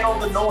you channel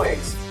the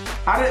noise?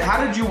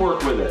 How did you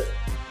work with it?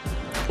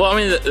 Well, I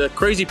mean, the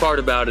crazy part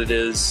about it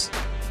is,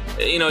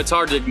 it's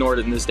hard to ignore it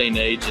in this day and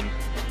age, and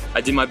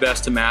I did my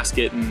best to mask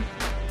it and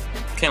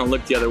kind of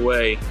look the other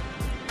way.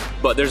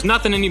 But there's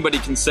nothing anybody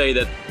can say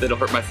that'll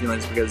hurt my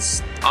feelings,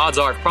 because odds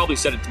are I've probably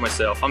said it to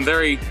myself. I'm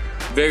very,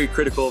 very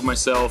critical of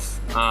myself.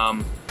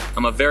 I'm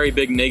a very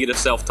big negative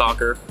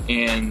self-talker,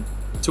 and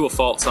to a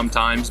fault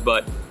sometimes,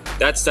 but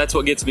that's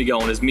what gets me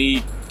going, is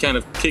me kind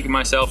of kicking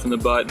myself in the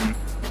butt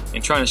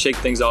and trying to shake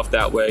things off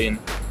that way. And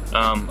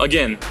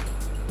again,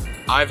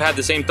 I've had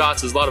the same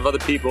thoughts as a lot of other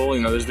people.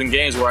 There's been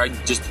games where I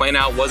just plain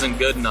out wasn't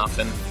good enough,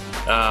 and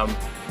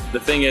the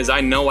thing is,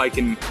 I know I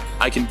can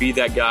be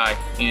that guy.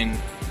 And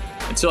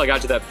until I got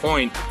to that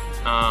point,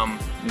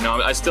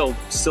 I still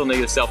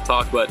negative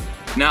self-talk, but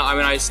now,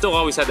 I still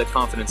always had that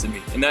confidence in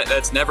me, and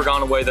that's never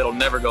gone away. That'll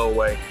never go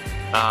away,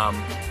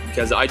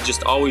 because I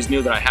just always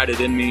knew that I had it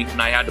in me, and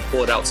I had to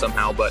pull it out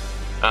somehow. But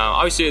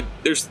obviously,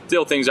 there's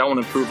still things I want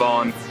to improve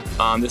on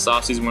this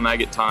offseason when I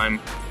get time.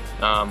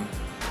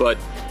 But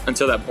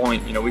until that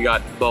point, we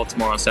got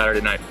Baltimore on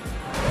Saturday night.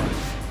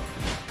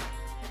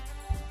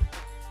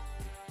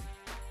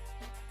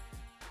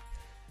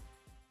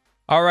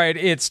 All right,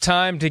 it's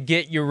time to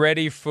get you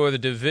ready for the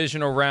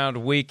divisional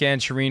round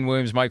weekend. Charean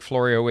Williams, Mike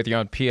Florio with you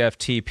on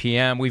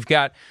PFTPM. We've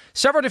got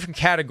several different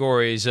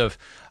categories of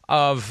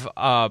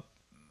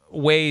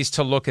ways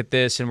to look at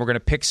this, and we're going to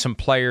pick some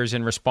players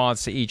in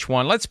response to each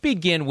one. Let's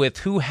begin with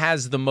who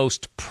has the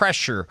most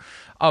pressure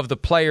of the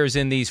players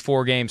in these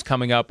four games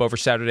coming up over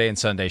Saturday and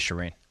Sunday,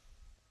 Charean.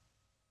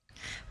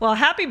 Well,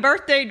 happy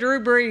birthday,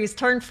 Drew Brees.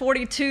 Turned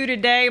 42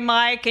 today,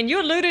 Mike. And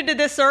you alluded to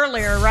this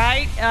earlier,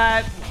 right?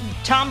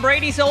 Tom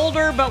Brady's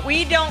older, but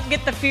we don't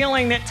get the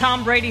feeling that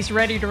Tom Brady's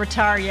ready to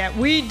retire yet.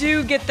 We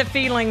do get the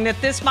feeling that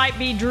this might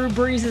be Drew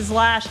Brees'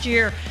 last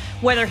year,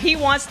 whether he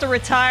wants to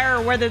retire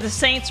or whether the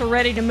Saints are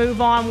ready to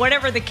move on,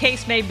 whatever the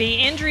case may be.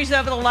 Injuries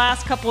over the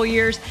last couple of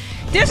years.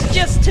 This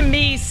just, to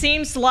me,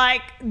 seems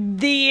like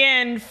the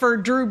end for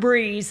Drew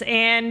Brees.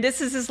 And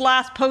this is his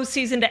last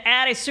postseason to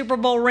add a Super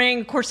Bowl ring.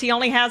 Of course, he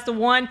only has the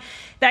one.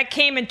 That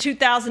came in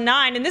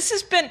 2009, and this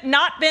has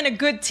not been a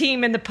good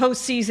team in the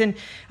postseason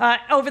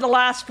over the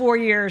last 4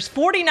 years.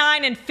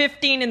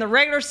 49-15 in the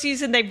regular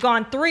season. They've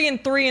gone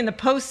 3-3 in the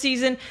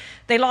postseason.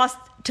 They lost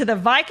to the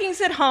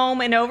Vikings at home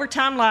in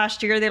overtime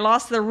last year. They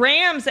lost to the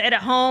Rams at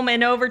home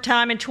in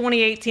overtime in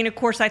 2018. Of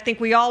course, I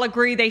think we all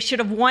agree they should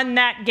have won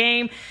that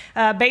game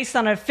based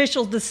on an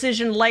official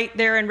decision late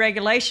there in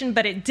regulation,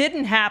 but it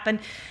didn't happen.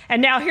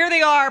 And now here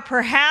they are,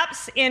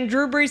 perhaps in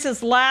Drew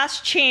Brees'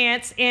 last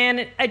chance,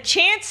 and a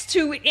chance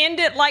to end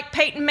it like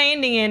Peyton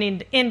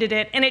Manning ended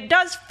it. And it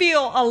does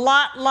feel a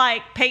lot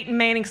like Peyton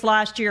Manning's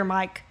last year,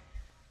 Mike.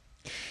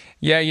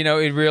 Yeah,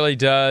 it really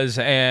does,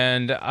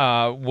 and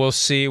we'll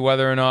see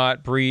whether or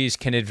not Brees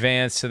can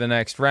advance to the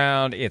next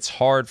round. It's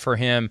hard for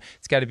him.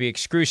 It's got to be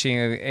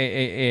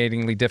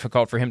excruciatingly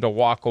difficult for him to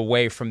walk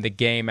away from the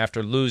game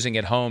after losing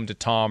at home to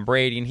Tom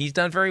Brady, and he's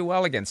done very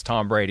well against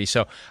Tom Brady.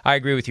 So I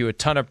agree with you, a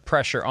ton of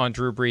pressure on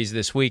Drew Brees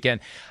this weekend.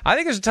 I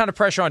think there's a ton of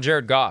pressure on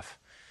Jared Goff.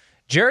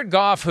 Jared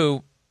Goff,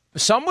 who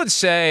some would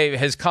say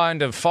has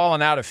kind of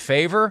fallen out of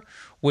favor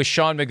with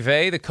Sean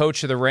McVay, the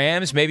coach of the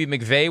Rams. Maybe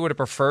McVay would have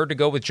preferred to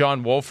go with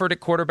John Wolford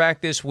at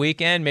quarterback this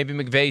weekend. Maybe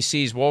McVay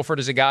sees Wolford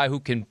as a guy who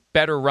can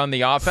better run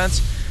the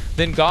offense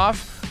than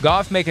Goff.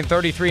 Goff making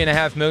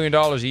 $33.5 million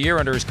a year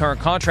under his current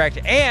contract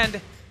and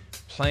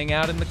playing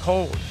out in the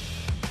cold.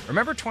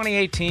 Remember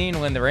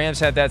 2018 when the Rams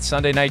had that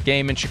Sunday night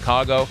game in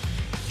Chicago?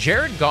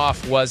 Jared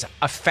Goff was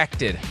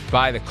affected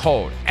by the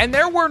cold, and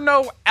there were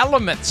no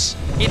elements.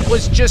 It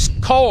was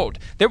just cold.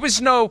 There was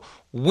no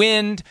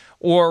wind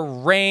or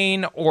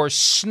rain or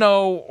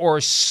snow or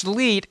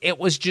sleet. It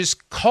was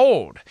just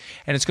cold,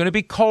 and it's going to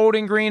be cold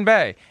in Green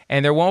Bay,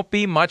 and there won't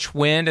be much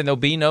wind, and there'll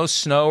be no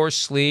snow or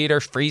sleet or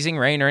freezing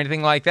rain or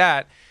anything like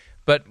that,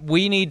 but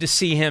we need to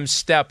see him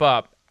step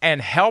up and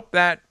help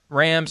that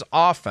Rams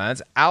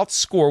offense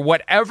outscore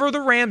whatever the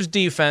Rams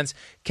defense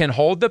can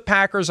hold the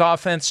Packers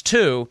offense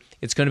to.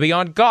 It's going to be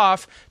on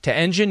Goff to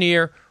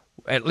engineer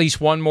at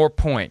least one more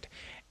point.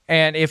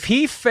 And if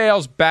he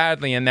fails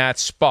badly in that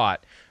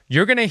spot,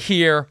 you're going to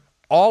hear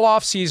all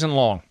offseason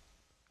long,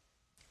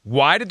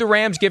 why did the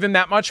Rams give him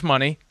that much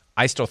money?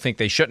 I still think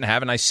they shouldn't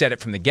have, and I said it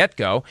from the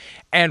get-go.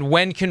 And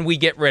when can we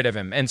get rid of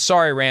him? And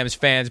sorry, Rams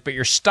fans, but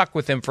you're stuck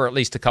with him for at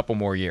least a couple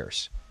more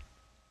years.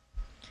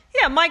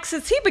 Yeah, Mike,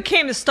 since he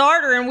became the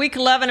starter in Week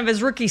 11 of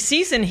his rookie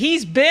season,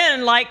 he's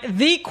been like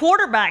the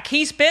quarterback.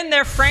 He's been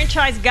their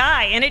franchise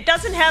guy, and it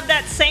doesn't have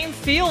that same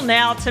feel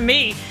now to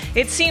me.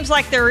 It seems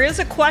like there is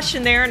a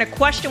question there and a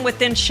question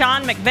within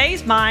Sean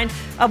McVay's mind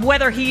of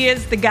whether he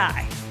is the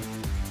guy.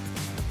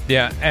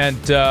 Yeah, and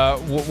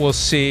we'll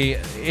see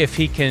if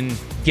he can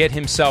get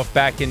himself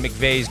back in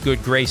McVay's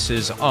good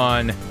graces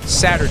on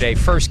Saturday,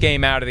 first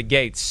game out of the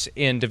gates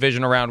in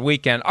divisional round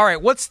weekend. All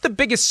right, what's the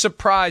biggest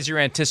surprise you're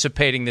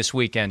anticipating this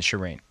weekend,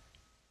 Shireen?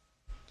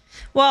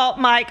 Well,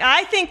 Mike,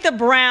 I think the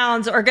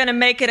Browns are going to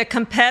make it a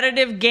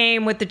competitive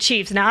game with the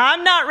Chiefs. Now,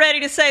 I'm not ready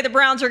to say the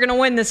Browns are going to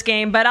win this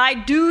game, but I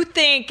do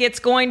think it's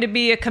going to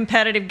be a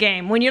competitive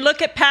game. When you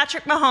look at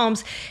Patrick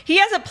Mahomes, he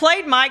hasn't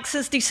played, Mike,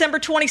 since December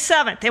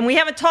 27th, and we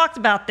haven't talked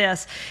about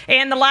this.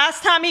 And the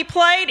last time he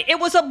played, it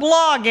was a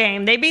blah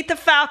game. They beat the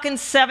Falcons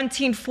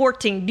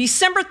 17-14.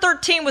 December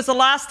 13 was the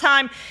last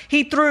time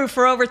he threw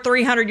for over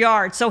 300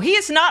 yards. So he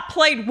has not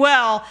played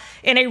well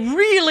in a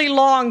really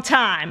long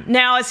time.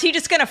 Now, is he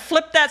just going to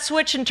flip that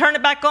switch and turn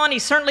it back on? He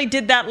certainly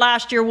did that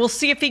last year. We'll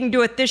see if he can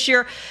do it this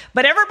year.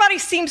 But everybody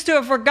seems to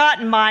have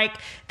forgotten, Mike,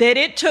 that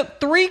it took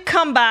 3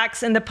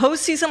 comebacks in the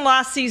postseason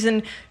last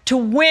season to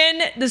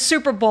win the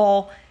Super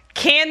Bowl.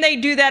 Can they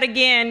do that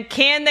again?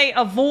 Can they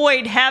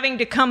avoid having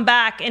to come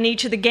back in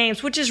each of the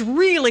games, which is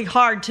really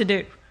hard to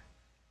do?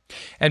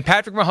 And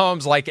Patrick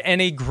Mahomes, like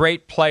any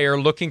great player,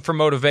 looking for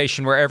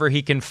motivation wherever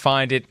he can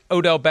find it.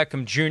 Odell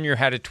Beckham Jr.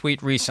 had a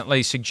tweet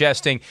recently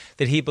suggesting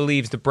that he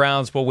believes the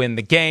Browns will win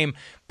the game.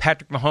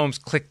 Patrick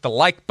Mahomes clicked the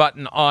like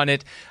button on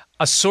it.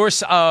 A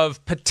source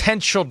of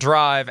potential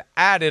drive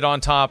added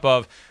on top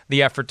of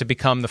the effort to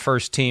become the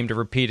first team to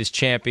repeat as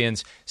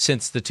champions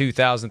since the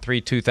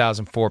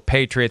 2003-2004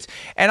 Patriots.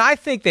 And I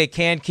think they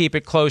can keep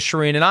it close,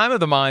 Shireen, and I'm of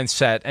the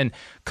mindset, and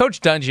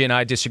Coach Dungy and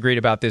I disagreed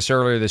about this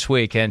earlier this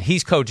week, and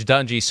he's Coach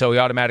Dungy, so he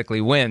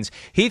automatically wins.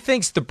 He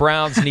thinks the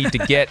Browns need to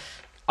get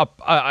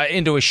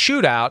into a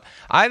shootout.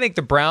 I think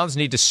the Browns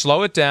need to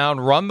slow it down,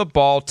 run the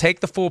ball,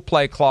 take the full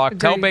play clock,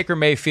 tell Baker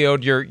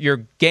Mayfield you're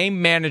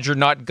game manager,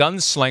 not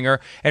gunslinger,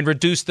 and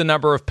reduce the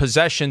number of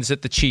possessions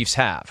that the Chiefs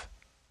have.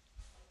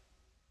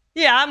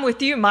 Yeah, I'm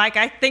with you, Mike.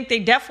 I think they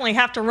definitely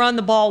have to run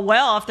the ball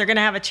well if they're going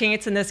to have a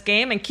chance in this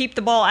game and keep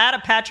the ball out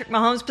of Patrick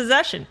Mahomes'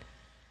 possession.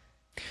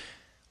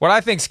 What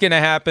I think is going to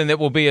happen that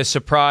will be a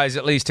surprise,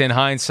 at least in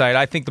hindsight,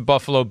 I think the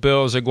Buffalo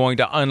Bills are going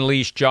to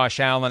unleash Josh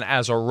Allen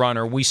as a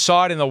runner. We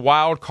saw it in the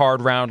wild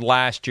card round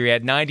last year. He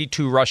had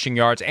 92 rushing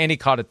yards, and he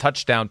caught a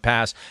touchdown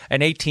pass,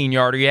 an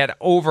 18-yarder. He had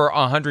over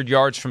 100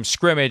 yards from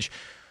scrimmage,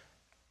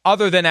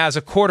 other than as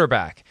a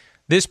quarterback.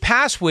 This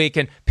past week,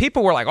 and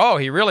people were like, oh,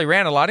 he really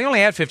ran a lot. He only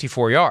had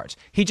 54 yards.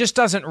 He just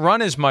doesn't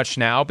run as much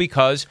now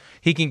because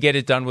he can get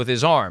it done with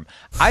his arm.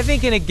 I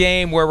think in a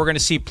game where we're going to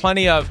see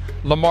plenty of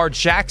Lamar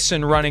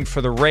Jackson running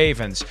for the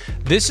Ravens,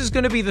 this is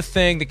going to be the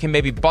thing that can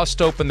maybe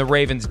bust open the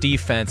Ravens'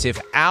 defense.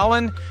 If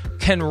Allen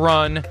can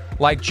run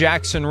like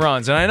Jackson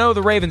runs, and I know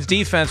the Ravens'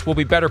 defense will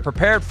be better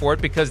prepared for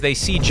it because they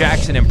see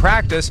Jackson in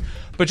practice,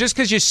 but just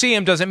because you see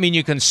him doesn't mean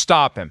you can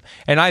stop him.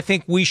 And I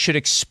think we should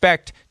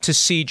expect to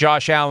see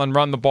Josh Allen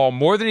run the ball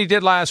more than he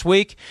did last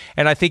week,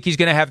 and I think he's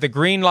going to have the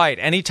green light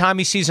anytime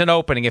he sees an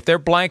opening. If they're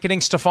blanketing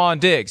Stephon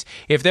Diggs,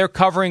 if they're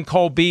covering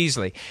Cole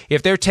Beasley,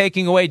 if they're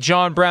taking away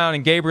John Brown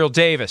and Gabriel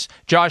Davis,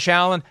 Josh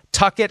Allen,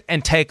 tuck it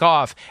and take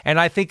off. And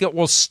I think it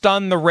will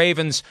stun the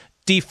Ravens'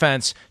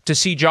 defense to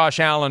see Josh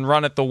Allen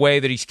run it the way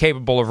that he's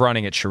capable of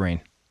running it,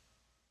 Shireen.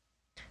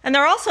 And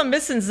they're also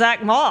missing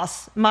Zach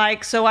Moss,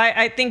 Mike. So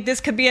I think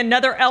this could be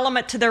another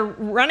element to their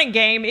running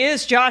game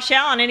is Josh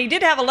Allen. And he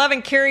did have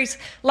 11 carries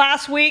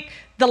last week.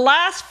 The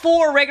last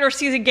 4 regular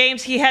season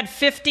games, he had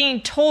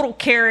 15 total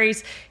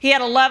carries. He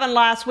had 11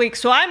 last week.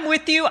 So I'm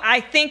with you. I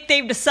think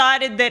they've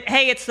decided that,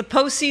 hey, it's the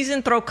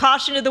postseason. Throw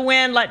caution to the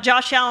wind. Let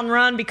Josh Allen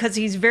run because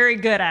he's very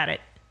good at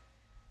it.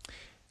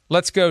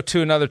 Let's go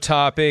to another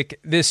topic.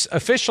 This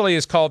officially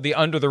is called the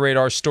Under the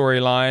Radar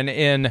storyline.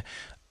 In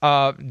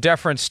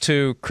deference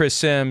to Chris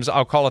Sims,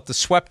 I'll call it the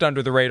Swept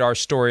Under the Radar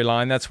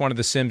storyline. That's one of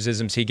the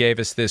Simsisms he gave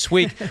us this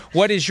week.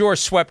 What is your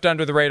Swept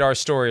Under the Radar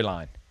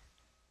storyline?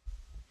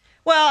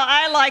 Well,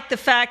 I like the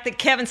fact that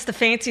Kevin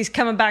Stefanski's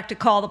coming back to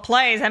call the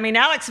plays. I mean,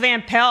 Alex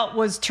Van Pelt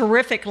was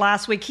terrific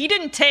last week. He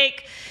didn't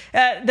take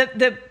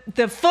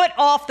the foot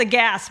off the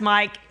gas,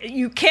 Mike.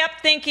 You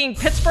kept thinking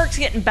Pittsburgh's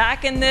getting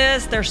back in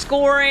this. They're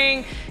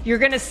scoring. You're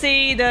going to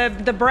see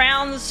the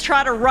Browns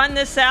try to run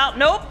this out.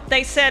 Nope.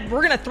 They said,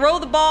 we're going to throw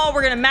the ball.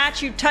 We're going to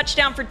match you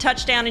touchdown for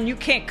touchdown, and you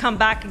can't come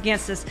back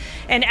against us.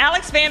 And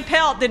Alex Van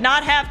Pelt did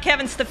not have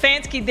Kevin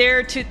Stefanski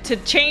there to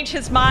change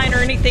his mind or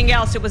anything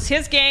else. It was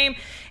his game,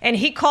 and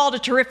he called a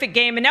terrific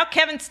game. And now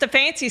Kevin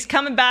Stefanski's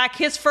coming back.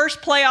 His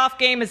first playoff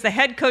game as the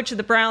head coach of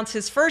the Browns,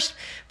 his first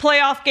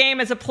playoff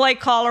game as a play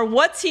caller.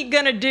 What's he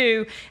going to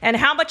do, and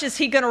how much is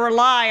he going to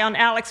rely on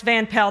Alex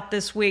Van Pelt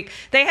this week?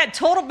 They had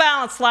total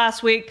balance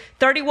last week,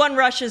 31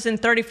 rushes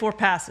and 34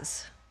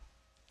 passes.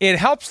 It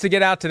helps to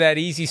get out to that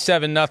easy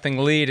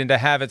 7-0 lead and to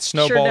have it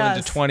snowball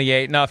into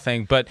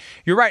 28-0. But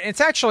you're right.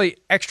 It's actually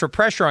extra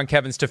pressure on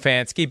Kevin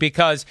Stefanski,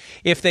 because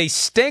if they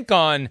stink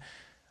on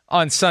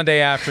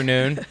Sunday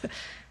afternoon,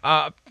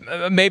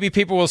 maybe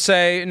people will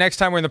say next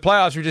time we're in the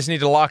playoffs, we just need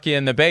to lock you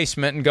in the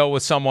basement and go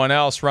with someone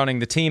else running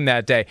the team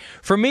that day.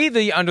 For me,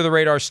 the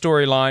under-the-radar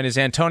storyline is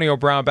Antonio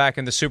Brown back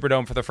in the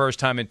Superdome for the first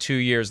time in 2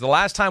 years. The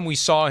last time we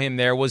saw him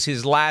there was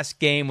his last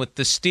game with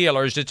the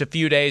Steelers just a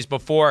few days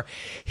before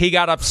he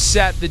got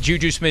upset that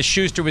Juju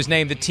Smith-Schuster was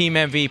named the team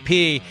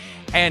MVP,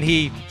 and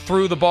he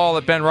threw the ball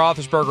at Ben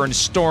Roethlisberger and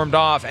stormed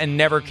off and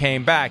never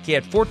came back. He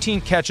had 14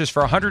 catches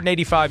for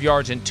 185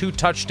 yards and 2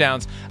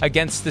 touchdowns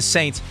against the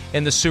Saints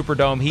in the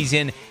Superdome. He's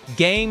in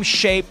game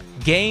shape,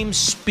 game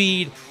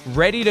speed,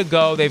 ready to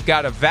go. They've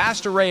got a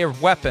vast array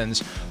of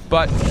weapons.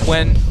 But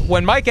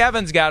when Mike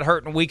Evans got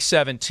hurt in Week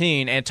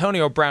 17,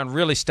 Antonio Brown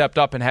really stepped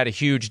up and had a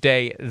huge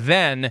day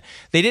then.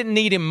 They didn't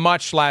need him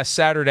much last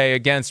Saturday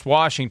against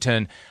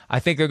Washington. I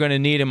think they're going to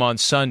need him on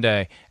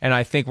Sunday, and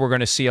I think we're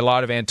going to see a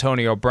lot of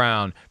Antonio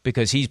Brown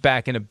because he's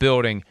back in a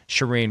building,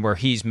 Shireen, where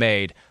he's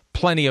made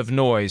plenty of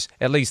noise,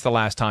 at least the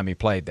last time he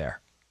played there.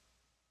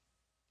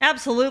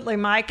 Absolutely,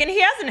 Mike. And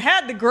he hasn't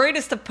had the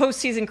greatest of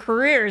postseason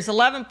careers.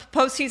 11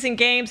 postseason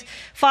games,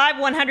 5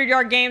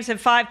 100-yard games, and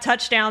 5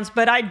 touchdowns.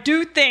 But I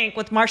do think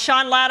with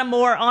Marshawn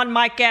Lattimore on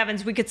Mike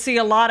Evans, we could see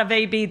a lot of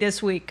AB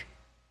this week.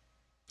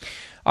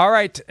 All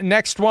right,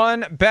 next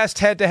one. Best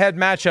head-to-head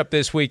matchup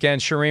this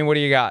weekend. Shireen, what do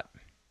you got?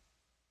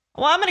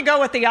 Well, I'm going to go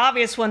with the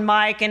obvious one,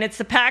 Mike, and it's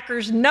the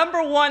Packers'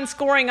 #1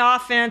 scoring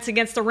offense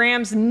against the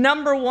Rams'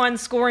 #1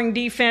 scoring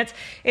defense.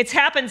 It's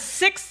happened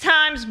 6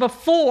 times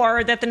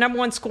before that the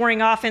 #1 scoring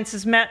offense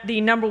has met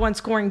the #1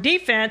 scoring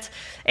defense,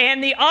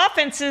 and the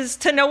offenses,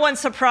 to no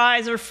one's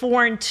surprise, are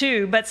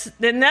 4-2, but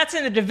then that's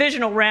in the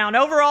divisional round.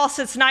 Overall,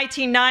 since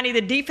 1990,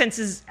 the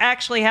defenses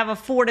actually have a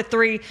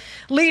 4-3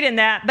 lead in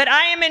that, but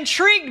I am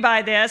intrigued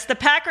by this. The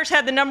Packers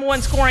had the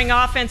 #1 scoring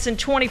offense in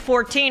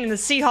 2014, and the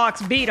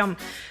Seahawks beat them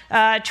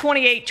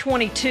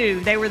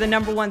 28-22. They were the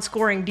 #1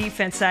 scoring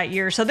defense that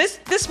year. So this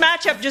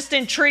matchup just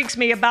intrigues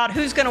me about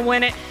who's going to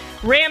win it.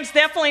 Rams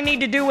definitely need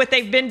to do what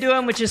they've been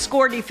doing, which is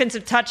score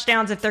defensive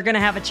touchdowns if they're going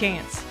to have a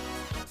chance.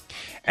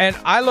 And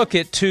I look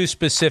at 2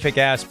 specific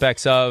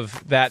aspects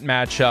of that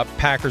matchup,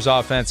 Packers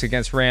offense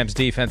against Rams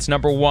defense.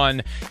 Number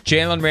 1,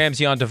 Jalen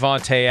Ramsey on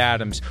Davante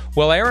Adams.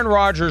 Will Aaron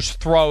Rodgers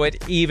throw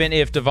it even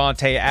if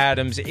Davante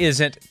Adams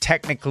isn't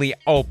technically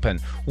open?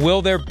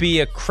 Will there be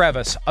a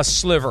crevice, a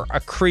sliver,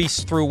 a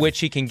crease through which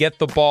he can get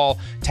the ball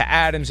to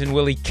Adams, and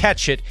will he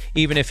catch it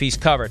even if he's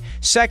covered?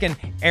 Second,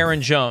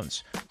 Aaron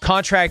Jones.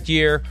 Contract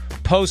year,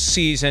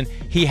 postseason.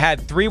 He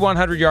had 3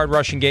 100-yard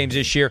rushing games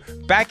this year.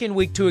 Back in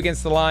Week 2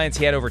 against the Lions,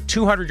 he had over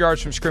 200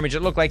 yards from scrimmage.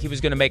 It looked like he was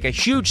going to make a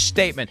huge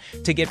statement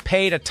to get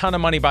paid a ton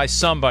of money by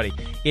somebody.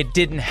 It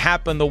didn't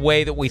happen the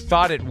way that we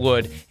thought it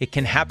would. It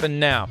can happen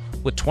now.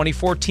 With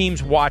 24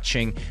 teams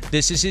watching,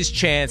 this is his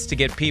chance to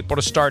get people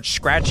to start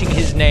scratching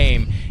his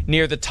name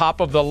near the top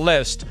of the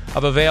list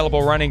of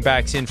available running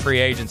backs in free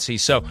agency.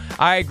 So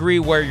I agree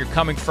where you're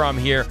coming from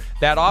here.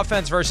 That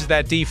offense versus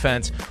that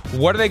defense,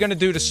 what are they going to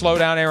do to slow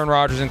down Aaron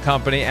Rodgers and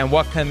company, and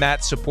what can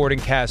that supporting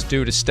cast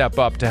do to step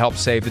up to help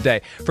save the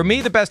day? For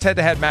me, the best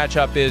head-to-head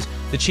matchup is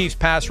the Chiefs'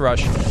 pass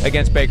rush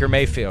against Baker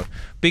Mayfield,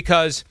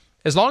 because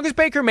as long as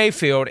Baker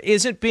Mayfield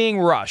isn't being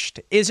rushed,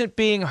 isn't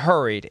being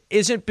hurried,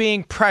 isn't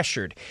being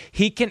pressured,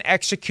 he can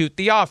execute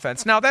the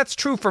offense. Now, that's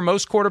true for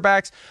most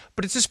quarterbacks,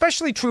 but it's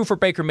especially true for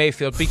Baker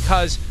Mayfield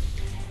because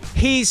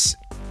he's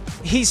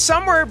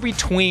somewhere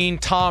between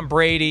Tom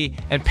Brady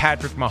and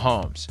Patrick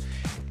Mahomes.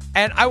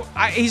 And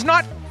he's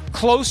not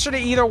closer to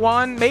either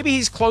one. Maybe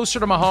he's closer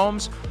to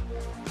Mahomes,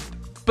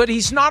 but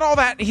he's not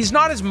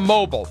as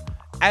mobile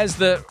as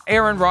the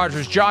Aaron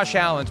Rodgers, Josh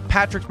Allen,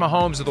 Patrick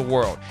Mahomes of the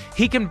world.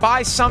 He can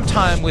buy some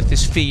time with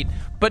his feet,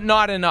 but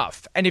not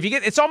enough. And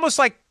it's almost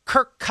like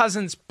Kirk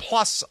Cousins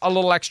plus a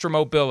little extra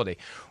mobility,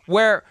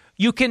 where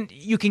you can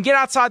get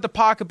outside the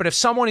pocket, but if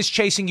someone is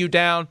chasing you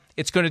down,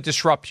 it's going to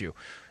disrupt you.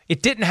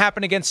 It didn't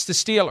happen against the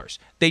Steelers.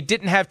 They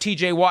didn't have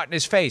TJ Watt in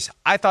his face.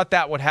 I thought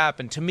that would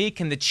happen. To me,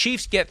 can the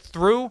Chiefs get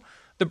through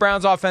the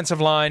Browns'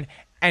 offensive line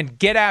and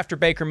get after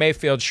Baker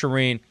Mayfield,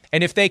 Shireen?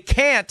 And if they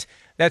can't,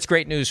 that's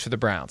great news for the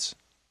Browns.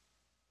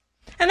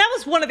 And that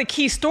was one of the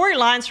key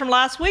storylines from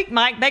last week,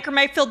 Mike. Baker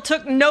Mayfield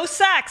took no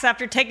sacks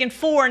after taking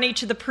 4 in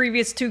each of the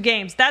previous 2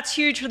 games. That's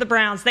huge for the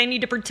Browns. They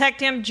need to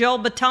protect him. Joel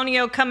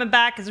Bitonio coming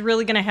back is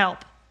really going to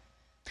help.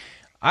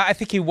 I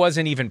think he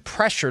wasn't even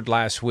pressured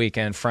last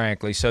weekend,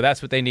 frankly, so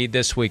that's what they need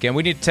this weekend.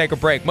 We need to take a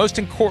break. Most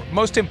important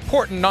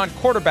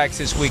non-quarterbacks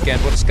this weekend.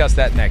 We'll discuss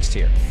that next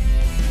here.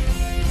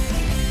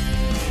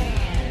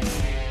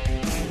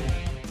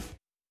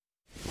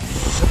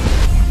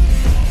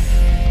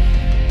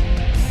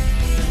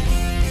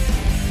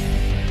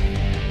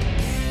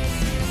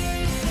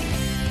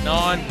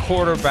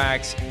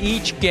 Non-quarterbacks.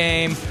 Each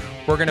game,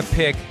 we're going to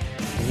pick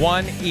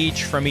one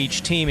each from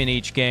each team in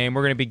each game.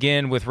 We're going to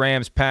begin with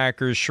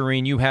Rams-Packers.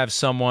 Shireen, you have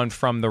someone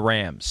from the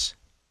Rams.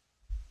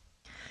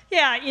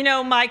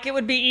 Yeah, Mike, it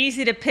would be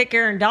easy to pick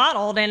Aaron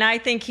Donald, and I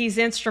think he's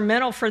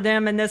instrumental for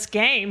them in this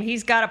game.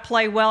 He's got to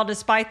play well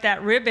despite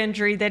that rib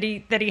injury that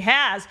he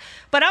has.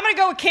 But I'm going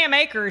to go with Cam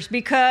Akers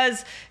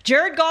because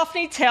Jared Goff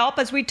needs help,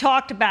 as we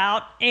talked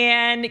about,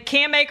 and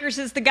Cam Akers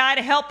is the guy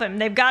to help him.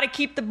 They've got to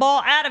keep the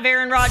ball out of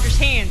Aaron Rodgers'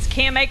 hands.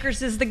 Cam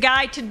Akers is the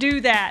guy to do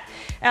that,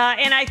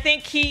 and I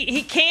think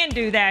he can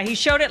do that. He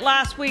showed it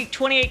last week,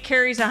 28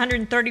 carries,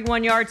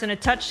 131 yards, and a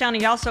touchdown.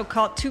 He also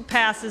caught 2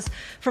 passes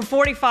for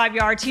 45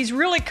 yards. He's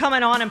really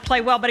coming on and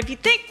play well. But if you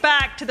think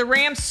back to the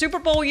Rams Super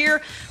Bowl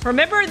year,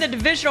 remember in the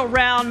divisional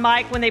round,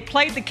 Mike, when they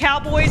played the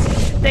Cowboys,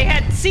 they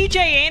had C.J.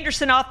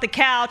 Anderson off the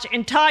couch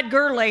and Todd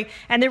Gurley,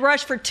 and they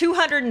rushed for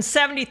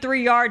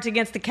 273 yards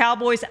against the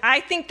Cowboys. I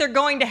think they're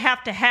going to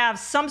have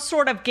some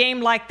sort of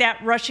game like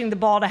that, rushing the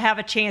ball, to have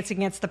a chance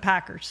against the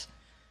Packers.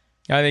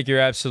 I think you're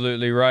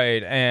absolutely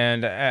right.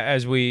 And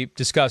as we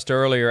discussed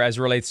earlier, as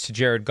it relates to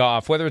Jared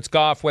Goff, whether it's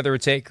Goff, whether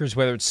it's Akers,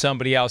 whether it's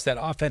somebody else, that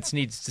offense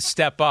needs to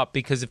step up,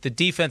 because if the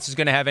defense is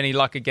going to have any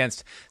luck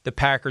against the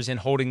Packers in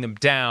holding them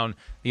down,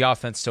 the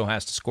offense still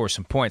has to score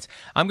some points.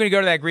 I'm going to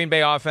go to that Green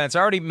Bay offense. I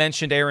already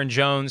mentioned Aaron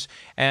Jones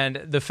and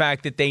the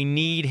fact that they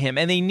need him.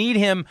 And they need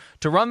him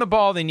to run the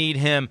ball. They need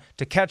him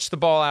to catch the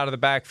ball out of the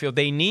backfield.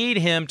 They need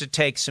him to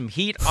take some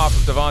heat off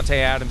of Davante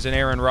Adams and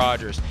Aaron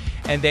Rodgers.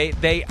 And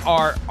they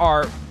are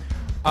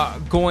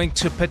going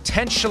to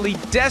potentially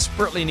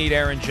desperately need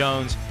Aaron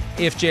Jones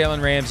if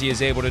Jalen Ramsey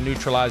is able to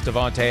neutralize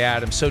Davante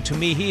Adams. So to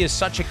me, he is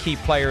such a key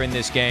player in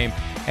this game.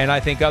 And I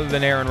think other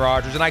than Aaron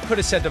Rodgers, and I could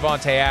have said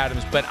Davante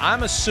Adams, but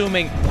I'm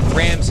assuming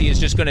Ramsey is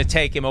just going to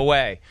take him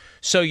away.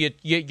 So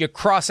you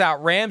cross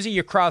out Ramsey,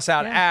 you cross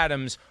out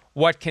Adams.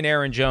 What can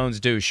Aaron Jones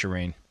do,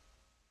 Shireen?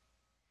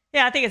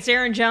 Yeah, I think it's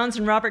Aaron Jones,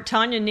 and Robert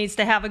Tonyan needs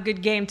to have a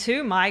good game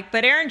too, Mike.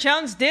 But Aaron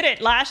Jones did it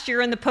last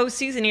year in the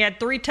postseason. He had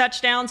 3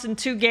 touchdowns in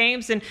 2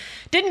 games and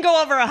didn't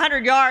go over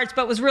 100 yards,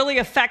 but was really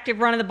effective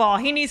running the ball.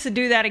 He needs to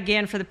do that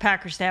again for the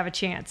Packers to have a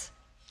chance.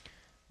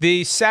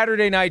 The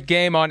Saturday night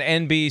game on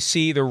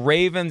NBC, the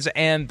Ravens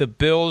and the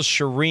Bills.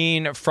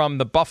 Shireen, from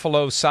the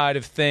Buffalo side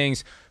of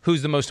things,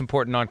 who's the most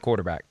important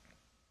non-quarterback?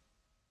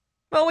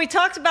 Well, we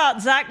talked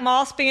about Zach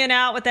Moss being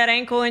out with that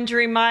ankle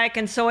injury, Mike,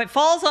 and so it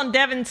falls on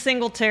Devin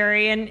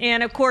Singletary.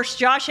 And of course,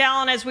 Josh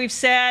Allen, as we've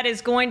said,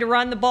 is going to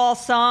run the ball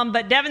some,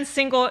 but Devin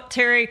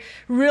Singletary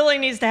really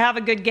needs to have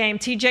a good game.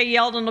 TJ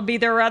Yeldon will be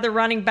their other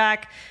running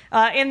back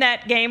in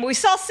that game. We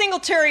saw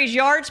Singletary's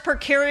yards per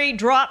carry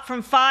drop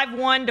from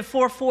 5.1 to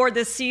 4.4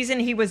 this season.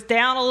 He was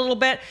down a little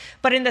bit,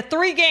 but in the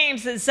 3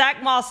 games that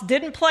Zach Moss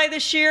didn't play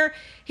this year,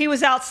 he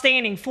was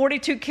outstanding.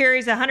 42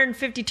 carries,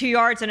 152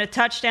 yards, and a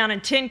touchdown,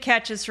 and 10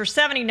 catches for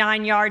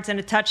 79 yards and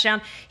a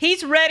touchdown.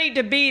 He's ready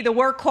to be the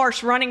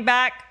workhorse running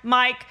back,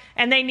 Mike,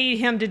 and they need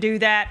him to do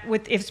that,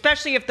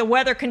 especially if the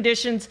weather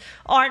conditions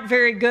aren't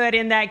very good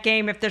in that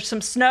game. If there's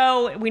some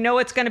snow, we know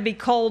it's going to be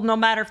cold no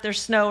matter if there's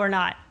snow or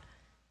not.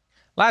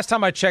 Last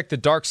time I checked the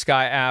Dark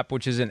Sky app,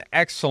 which is an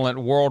excellent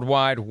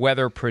worldwide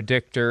weather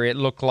predictor, it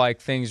looked like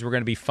things were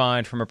going to be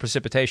fine from a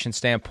precipitation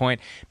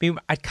standpoint. I mean,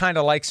 I'd kind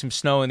of like some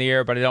snow in the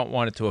air, but I don't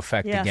want it to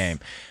affect the game.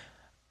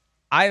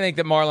 I think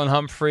that Marlon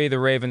Humphrey, the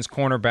Ravens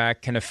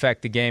cornerback, can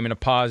affect the game in a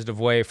positive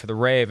way for the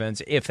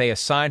Ravens if they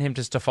assign him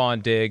to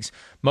Stephon Diggs.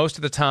 Most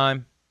of the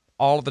time,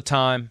 all of the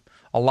time,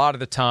 a lot of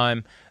the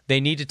time, they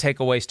need to take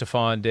away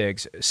Stephon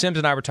Diggs. Sims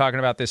and I were talking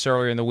about this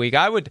earlier in the week.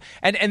 I would,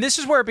 and this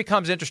is where it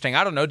becomes interesting.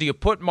 I don't know. Do you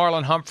put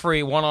Marlon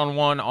Humphrey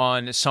one-on-one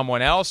on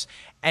someone else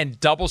and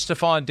double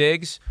Stephon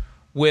Diggs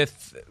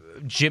with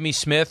Jimmy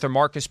Smith or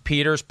Marcus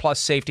Peters plus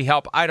safety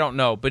help? I don't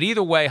know. But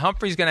either way,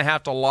 Humphrey's going to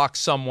have to lock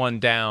someone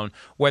down,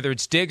 whether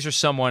it's Diggs or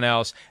someone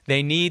else.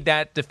 They need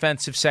that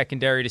defensive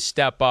secondary to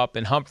step up,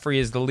 and Humphrey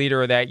is the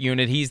leader of that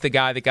unit. He's the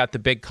guy that got the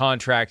big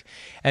contract,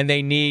 and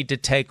they need to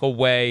take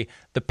away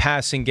the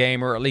passing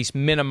game, or at least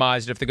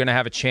minimize it if they're going to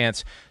have a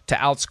chance to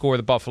outscore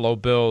the Buffalo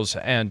Bills.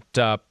 And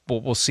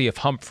we'll see if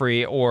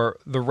Humphrey or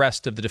the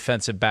rest of the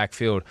defensive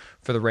backfield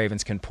for the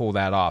Ravens can pull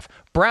that off.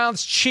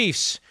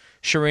 Browns-Chiefs,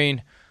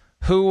 Shireen.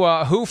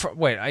 I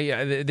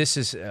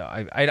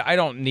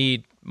don't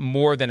need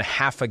more than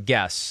half a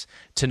guess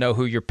to know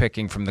who you're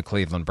picking from the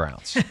Cleveland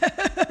Browns.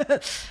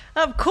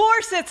 Of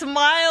course, it's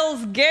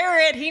Myles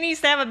Garrett. He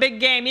needs to have a big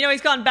game. You know,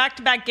 he's gone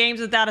back-to-back games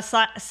without a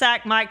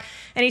sack, Mike,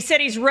 and he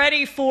said he's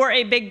ready for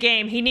a big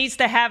game. He needs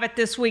to have it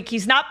this week.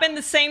 He's not been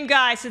the same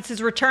guy since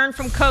his return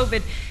from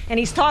COVID, and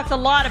he's talked a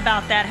lot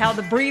about that, how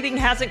the breathing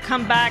hasn't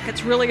come back.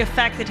 It's really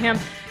affected him.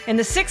 In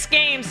the 6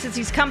 games since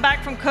he's come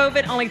back from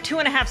COVID, only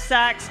 2.5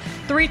 sacks,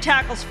 3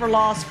 tackles for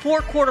loss,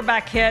 4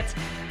 quarterback hits.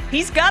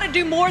 He's got to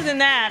do more than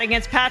that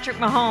against Patrick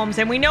Mahomes.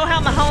 And we know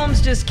how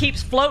Mahomes just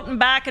keeps floating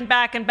back and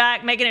back and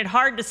back, making it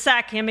hard to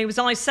sack him. He was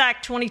only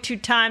sacked 22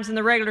 times in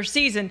the regular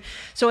season.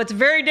 So it's a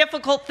very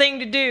difficult thing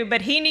to do.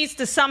 But he needs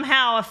to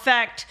somehow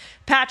affect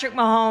Patrick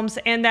Mahomes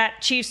and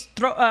that Chiefs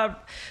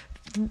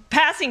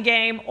passing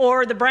game,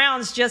 or the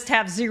Browns just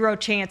have zero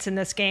chance in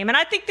this game. And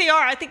I think they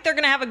are. I think they're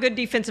going to have a good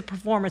defensive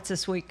performance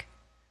this week.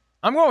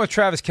 I'm going with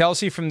Travis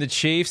Kelce from the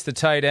Chiefs, the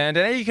tight end.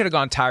 And you could have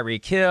gone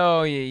Tyreek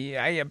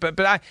Hill.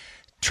 But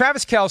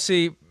Travis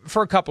Kelce,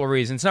 for a couple of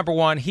reasons. Number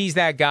one, he's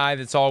that guy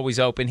that's always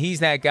open. He's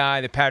that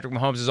guy that Patrick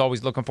Mahomes is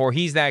always looking for.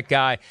 He's that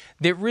guy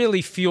that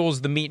really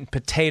fuels the meat and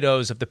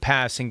potatoes of the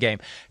passing game.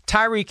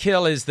 Tyreek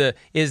Hill is the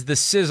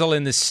sizzle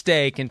in the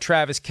steak, and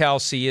Travis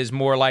Kelce is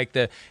more like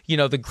the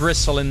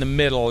gristle in the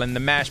middle and the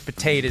mashed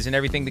potatoes and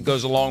everything that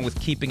goes along with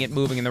keeping it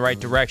moving in the right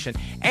direction.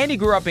 And he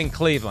grew up in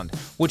Cleveland,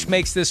 which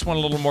makes this one a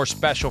little more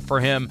special for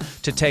him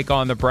to take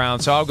on the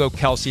Browns. So I'll go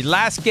Kelce.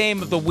 Last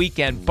game of the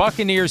weekend,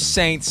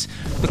 Buccaneers-Saints.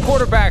 The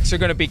quarterbacks are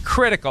going to be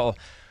critical.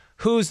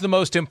 Who's the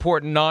most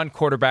important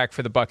non-quarterback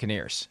for the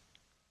Buccaneers?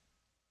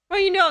 Well,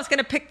 you know I was going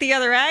to pick the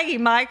other Aggie,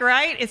 Mike,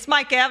 right? It's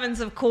Mike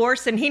Evans, of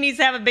course, and he needs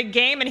to have a big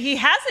game, and he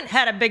hasn't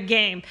had a big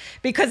game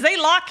because they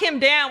lock him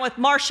down with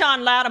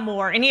Marshawn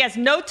Lattimore, and he has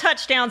no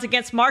touchdowns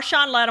against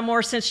Marshawn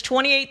Lattimore since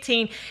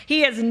 2018.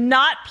 He has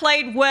not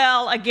played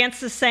well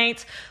against the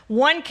Saints.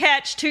 1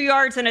 catch, 2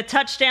 yards, and a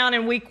touchdown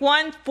in week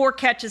 1, 4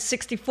 catches,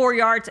 64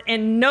 yards,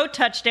 and no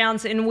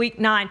touchdowns in week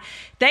 9.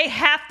 They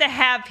have to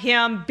have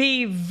him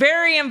be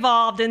very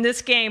involved in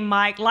this game,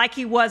 Mike, like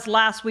he was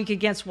last week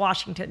against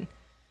Washington.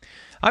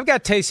 I've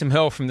got Taysom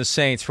Hill from the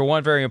Saints for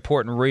one very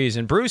important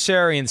reason. Bruce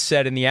Arians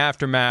said in the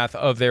aftermath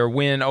of their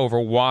win over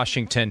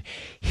Washington,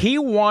 he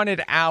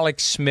wanted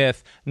Alex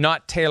Smith,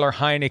 not Taylor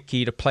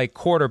Heineke, to play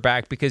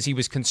quarterback because he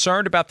was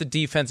concerned about the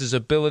defense's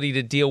ability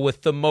to deal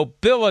with the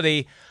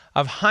mobility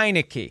of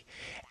Heineke.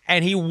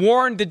 And he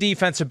warned the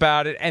defense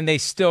about it, and they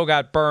still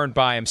got burned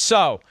by him.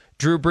 So,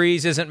 Drew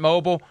Brees isn't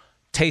mobile.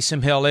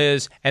 Taysom Hill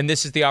is, and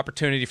this is the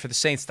opportunity for the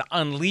Saints to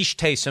unleash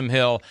Taysom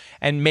Hill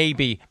and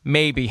maybe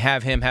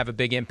have him have a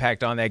big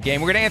impact on that game.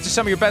 We're going to answer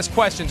some of your best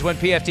questions when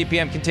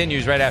PFTPM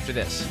continues right after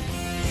this.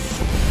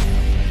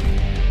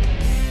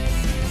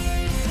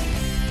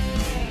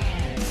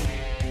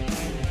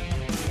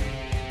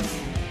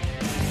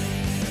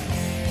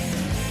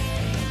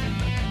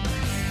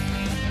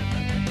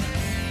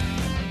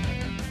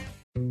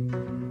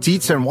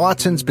 Dietz &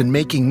 Watson's been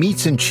making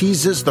meats and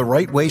cheeses the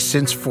right way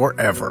since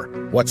forever.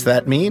 What's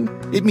that mean?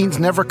 It means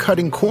never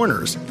cutting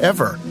corners,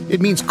 ever. It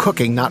means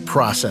cooking, not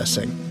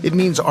processing. It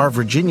means our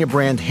Virginia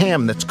brand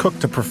ham that's cooked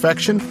to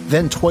perfection,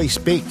 then twice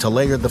baked to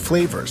layer the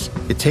flavors.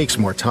 It takes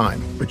more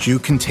time, but you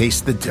can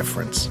taste the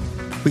difference.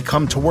 We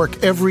come to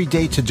work every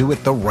day to do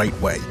it the right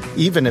way,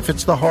 even if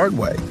it's the hard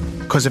way.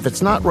 Because if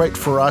it's not right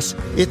for us,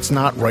 it's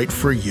not right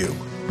for you.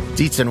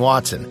 Dietz &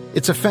 Watson,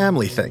 it's a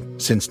family thing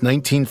since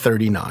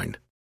 1939.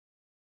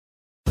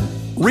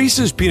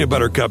 Reese's Peanut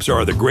Butter Cups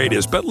are the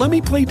greatest, but let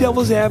me play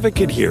devil's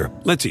advocate here.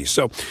 Let's see.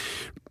 So,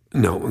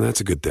 no, that's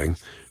a good thing.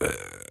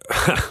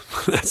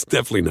 That's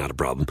definitely not a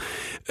problem.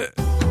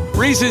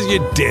 Reese's, you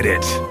did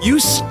it. You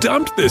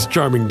stumped this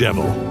charming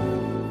devil.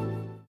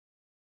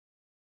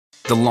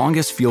 The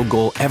longest field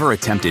goal ever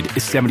attempted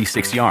is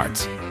 76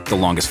 yards. The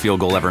longest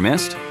field goal ever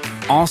missed?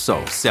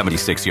 Also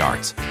 76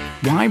 yards.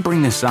 Why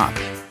bring this up?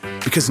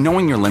 Because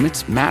knowing your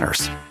limits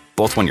matters,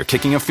 both when you're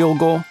kicking a field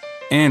goal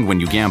and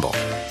when you gamble.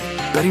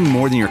 Betting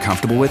more than you're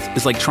comfortable with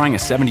is like trying a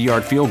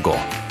 70-yard field goal.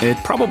 It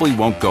probably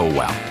won't go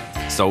well.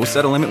 So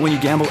set a limit when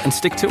you gamble and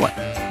stick to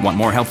it. Want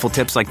more helpful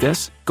tips like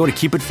this? Go to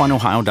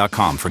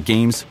keepitfunohio.com for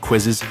games,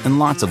 quizzes, and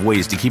lots of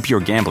ways to keep your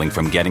gambling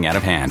from getting out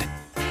of hand.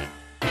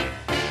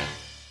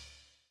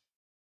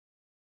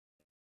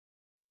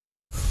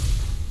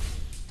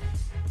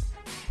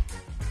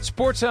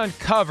 Sports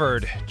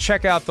Uncovered.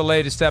 Check out the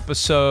latest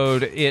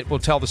episode. It will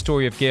tell the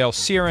story of Gail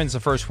Sierens, the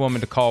first woman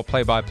to call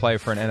play-by-play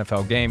for an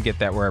NFL game. Get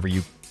that wherever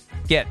you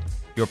get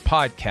your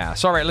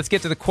podcasts. All right, let's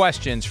get to the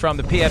questions from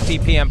the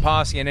PFTPM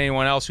posse and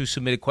anyone else who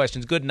submitted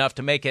questions good enough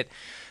to make it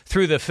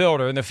through the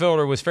filter. And the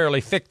filter was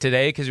fairly thick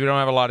today because we don't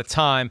have a lot of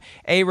time.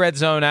 A Red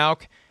Zone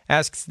Alk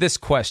asks this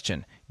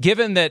question.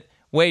 Given that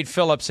Wade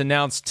Phillips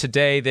announced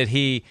today that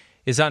he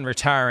is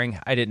unretiring,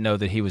 I didn't know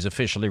that he was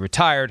officially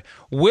retired,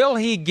 will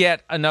he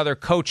get another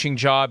coaching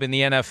job in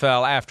the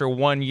NFL after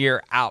 1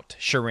 year out,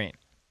 Shireen?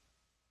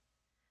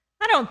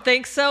 I don't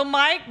think so,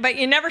 Mike, but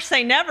you never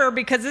say never,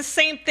 because this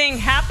same thing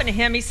happened to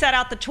him. He sat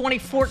out the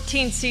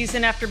 2014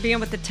 season after being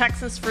with the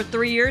Texans for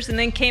 3 years and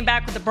then came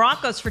back with the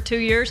Broncos for 2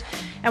 years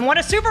and won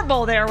a Super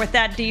Bowl there with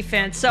that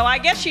defense. So I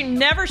guess you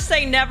never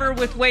say never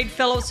with Wade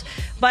Phillips,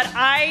 but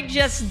I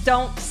just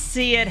don't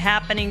see it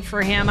happening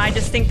for him. I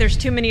just think there's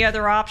too many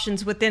other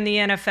options within the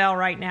NFL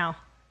right now.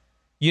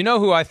 You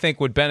know who I think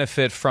would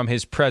benefit from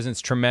his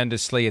presence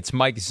tremendously? It's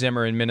Mike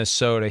Zimmer in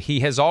Minnesota. He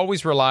has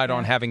always relied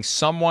on having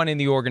someone in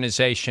the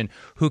organization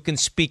who can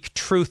speak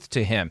truth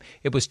to him.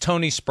 It was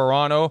Tony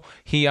Sparano.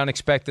 He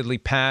unexpectedly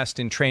passed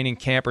in training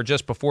camp or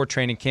just before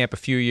training camp a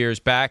few years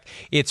back.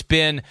 It's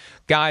been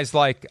guys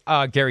like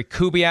Gary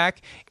Kubiak.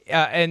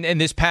 And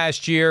this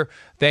past year,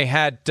 they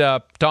had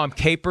Dom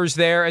Capers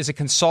there as a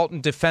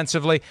consultant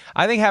defensively.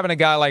 I think having a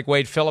guy like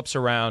Wade Phillips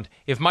around,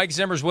 if Mike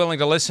Zimmer's willing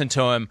to listen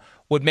to him,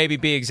 would maybe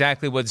be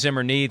exactly what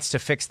Zimmer needs to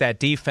fix that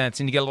defense.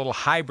 And you get a little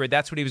hybrid.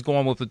 That's what he was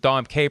going with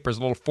Dom Capers,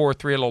 a little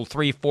 4-3, a little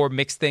 3-4,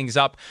 mix things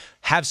up,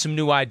 have some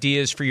new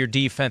ideas for your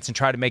defense and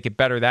try to make it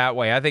better that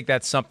way. I think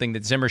that's something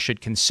that Zimmer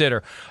should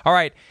consider. All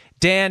right,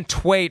 Dan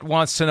Twait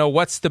wants to know,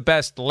 what's the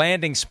best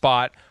landing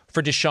spot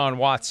for Deshaun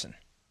Watson?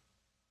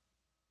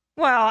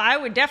 Well, I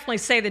would definitely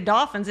say the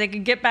Dolphins. They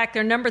could get back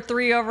their number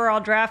 3 overall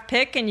draft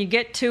pick, and you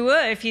get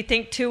Tua if you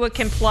think Tua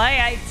can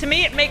play. To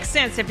me, it makes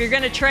sense if you're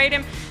going to trade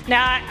him.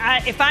 Now,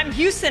 if I'm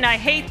Houston, I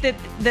hate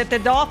that the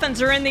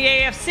Dolphins are in the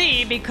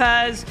AFC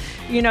because,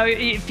 you know,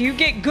 if you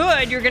get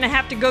good, you're going to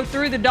have to go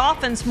through the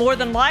Dolphins more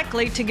than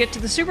likely to get to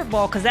the Super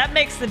Bowl, because that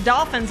makes the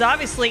Dolphins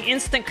obviously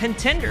instant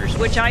contenders,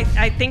 which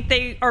I think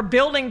they are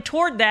building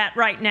toward that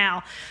right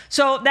now.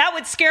 So that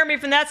would scare me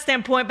from that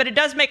standpoint, but it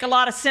does make a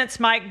lot of sense,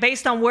 Mike,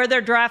 based on where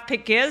their draft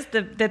pick is,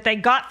 that they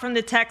got from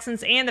the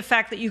Texans, and the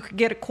fact that you could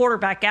get a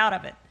quarterback out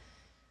of it.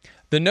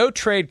 The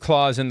no-trade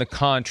clause in the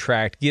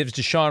contract gives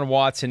Deshaun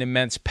Watson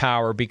immense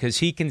power because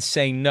he can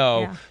say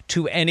no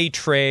to any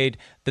trade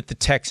that the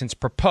Texans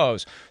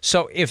propose.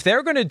 So if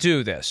they're going to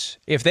do this,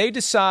 if they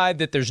decide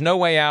that there's no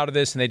way out of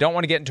this and they don't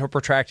want to get into a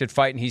protracted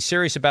fight and he's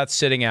serious about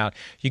sitting out,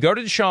 you go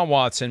to Deshaun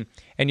Watson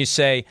and you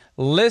say,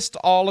 list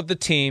all of the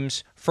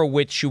teams for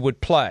which you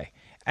would play.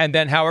 And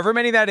then however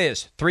many that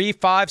is, 3,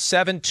 5,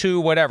 7,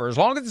 2, whatever, as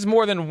long as it's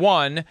more than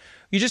one,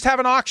 you just have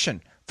an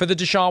auction for the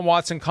Deshaun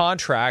Watson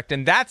contract,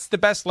 and that's the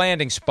best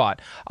landing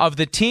spot. Of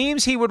the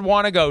teams he would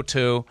want to go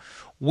to,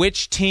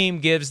 which team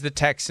gives the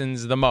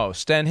Texans the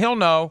most? And he'll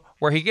know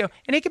where he go,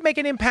 and he can make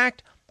an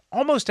impact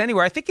almost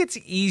anywhere. I think it's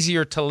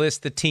easier to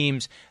list the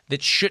teams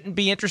that shouldn't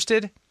be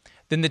interested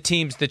than the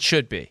teams that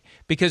should be,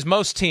 because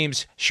most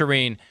teams,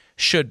 Shireen,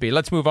 should be.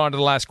 Let's move on to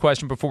the last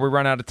question before we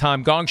run out of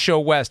time. Gong Show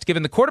West,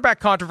 given the quarterback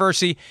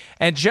controversy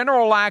and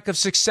general lack of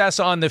success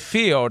on the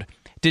field,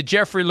 did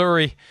Jeffrey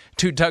Lurie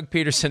do Doug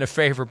Peterson a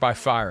favor by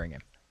firing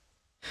him?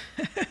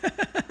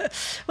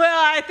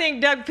 Well, I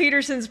think Doug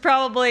Peterson's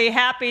probably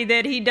happy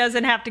that he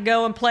doesn't have to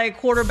go and play a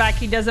quarterback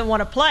he doesn't want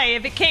to play.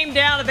 If it came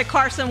down to the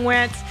Carson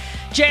Wentz,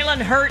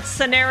 Jalen Hurts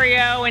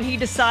scenario, and he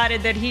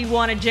decided that he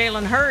wanted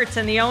Jalen Hurts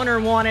and the owner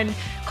wanted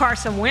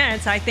Carson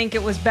Wentz, I think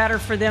it was better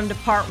for them to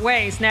part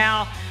ways.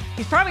 Now,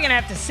 he's probably going to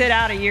have to sit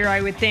out a year,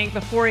 I would think,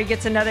 before he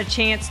gets another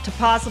chance to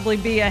possibly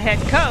be a head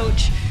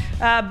coach.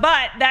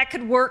 But that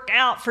could work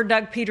out for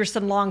Doug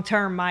Peterson long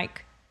term,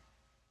 Mike.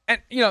 And,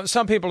 you know,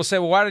 some people will say,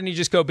 well, why didn't he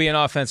just go be an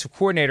offensive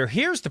coordinator?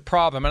 Here's the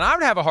problem, and I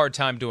would have a hard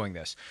time doing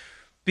this.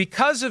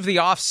 Because of the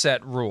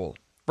offset rule,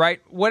 right?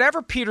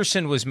 Whatever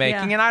Peterson was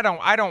making, and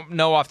I don't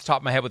know off the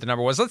top of my head what the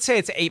number was. Let's say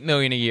it's $8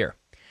 million a year.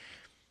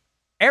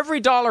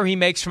 Every dollar he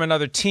makes from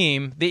another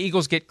team, the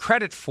Eagles get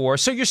credit for.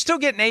 So you're still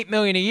getting $8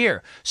 million a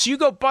year. So you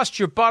go bust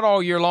your butt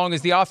all year long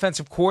as the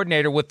offensive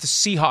coordinator with the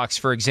Seahawks,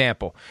 for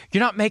example.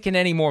 You're not making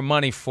any more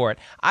money for it.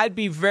 I'd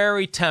be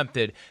very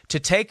tempted to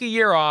take a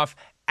year off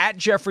at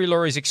Jeffrey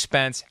Lurie's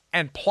expense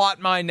and plot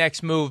my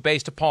next move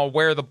based upon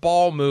where the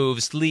ball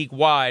moves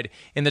league-wide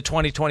in the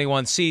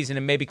 2021 season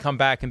and maybe come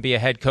back and be a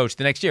head coach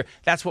the next year.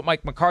 That's what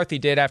Mike McCarthy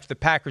did after the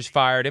Packers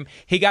fired him.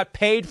 He got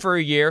paid for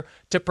a year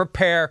to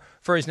prepare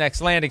for his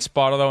next landing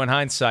spot, although in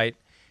hindsight,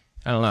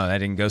 I don't know, that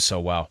didn't go so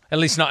well. At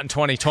least not in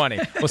 2020.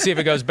 We'll see if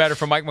it goes better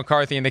for Mike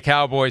McCarthy and the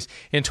Cowboys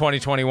in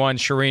 2021.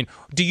 Shireen,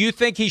 do you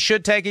think he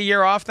should take a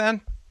year off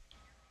then?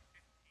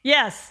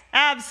 Yes,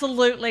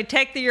 absolutely.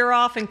 Take the year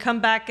off and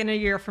come back in a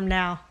year from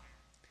now.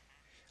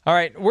 All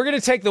right, we're going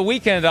to take the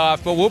weekend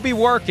off, but we'll be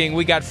working.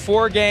 We got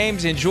 4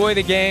 games. Enjoy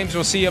the games.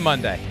 We'll see you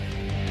Monday.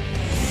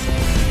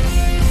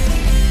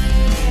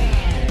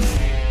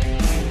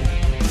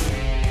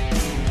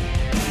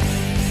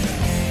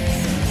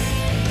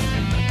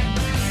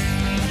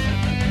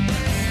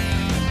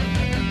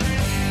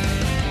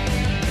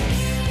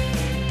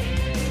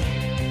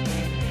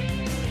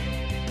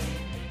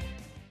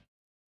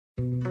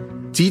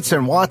 Dietz &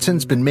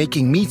 Watson's been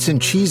making meats and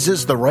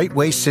cheeses the right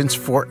way since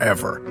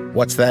forever.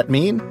 What's that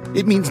mean?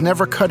 It means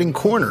never cutting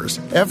corners,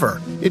 ever.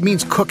 It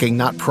means cooking,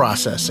 not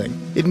processing.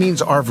 It means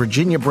our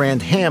Virginia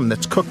brand ham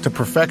that's cooked to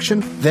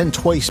perfection, then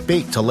twice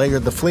baked to layer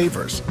the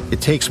flavors.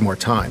 It takes more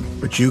time,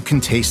 but you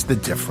can taste the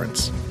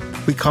difference.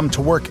 We come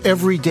to work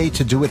every day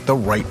to do it the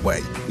right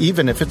way,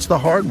 even if it's the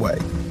hard way.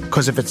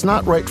 Because if it's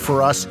not right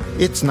for us,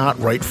 it's not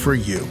right for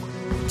you.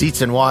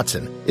 Dietz &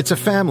 Watson. It's a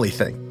family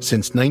thing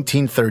since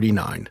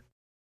 1939.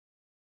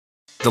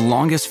 The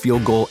longest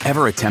field goal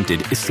ever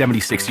attempted is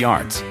 76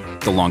 yards.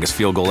 The longest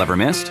field goal ever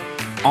missed?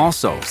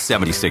 Also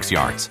 76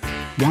 yards.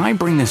 Why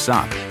bring this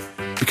up?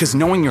 Because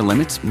knowing your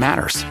limits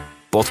matters,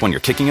 both when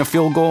you're kicking a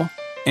field goal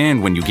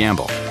and when you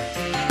gamble.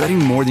 Betting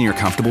more than you're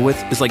comfortable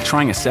with is like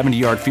trying a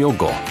 70-yard field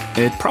goal.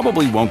 It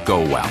probably won't go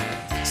well.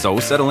 So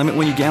set a limit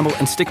when you gamble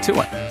and stick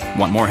to it.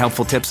 Want more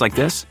helpful tips like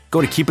this?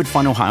 Go to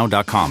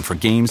keepitfunohio.com for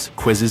games,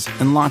 quizzes,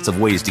 and lots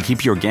of ways to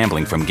keep your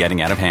gambling from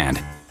getting out of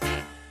hand.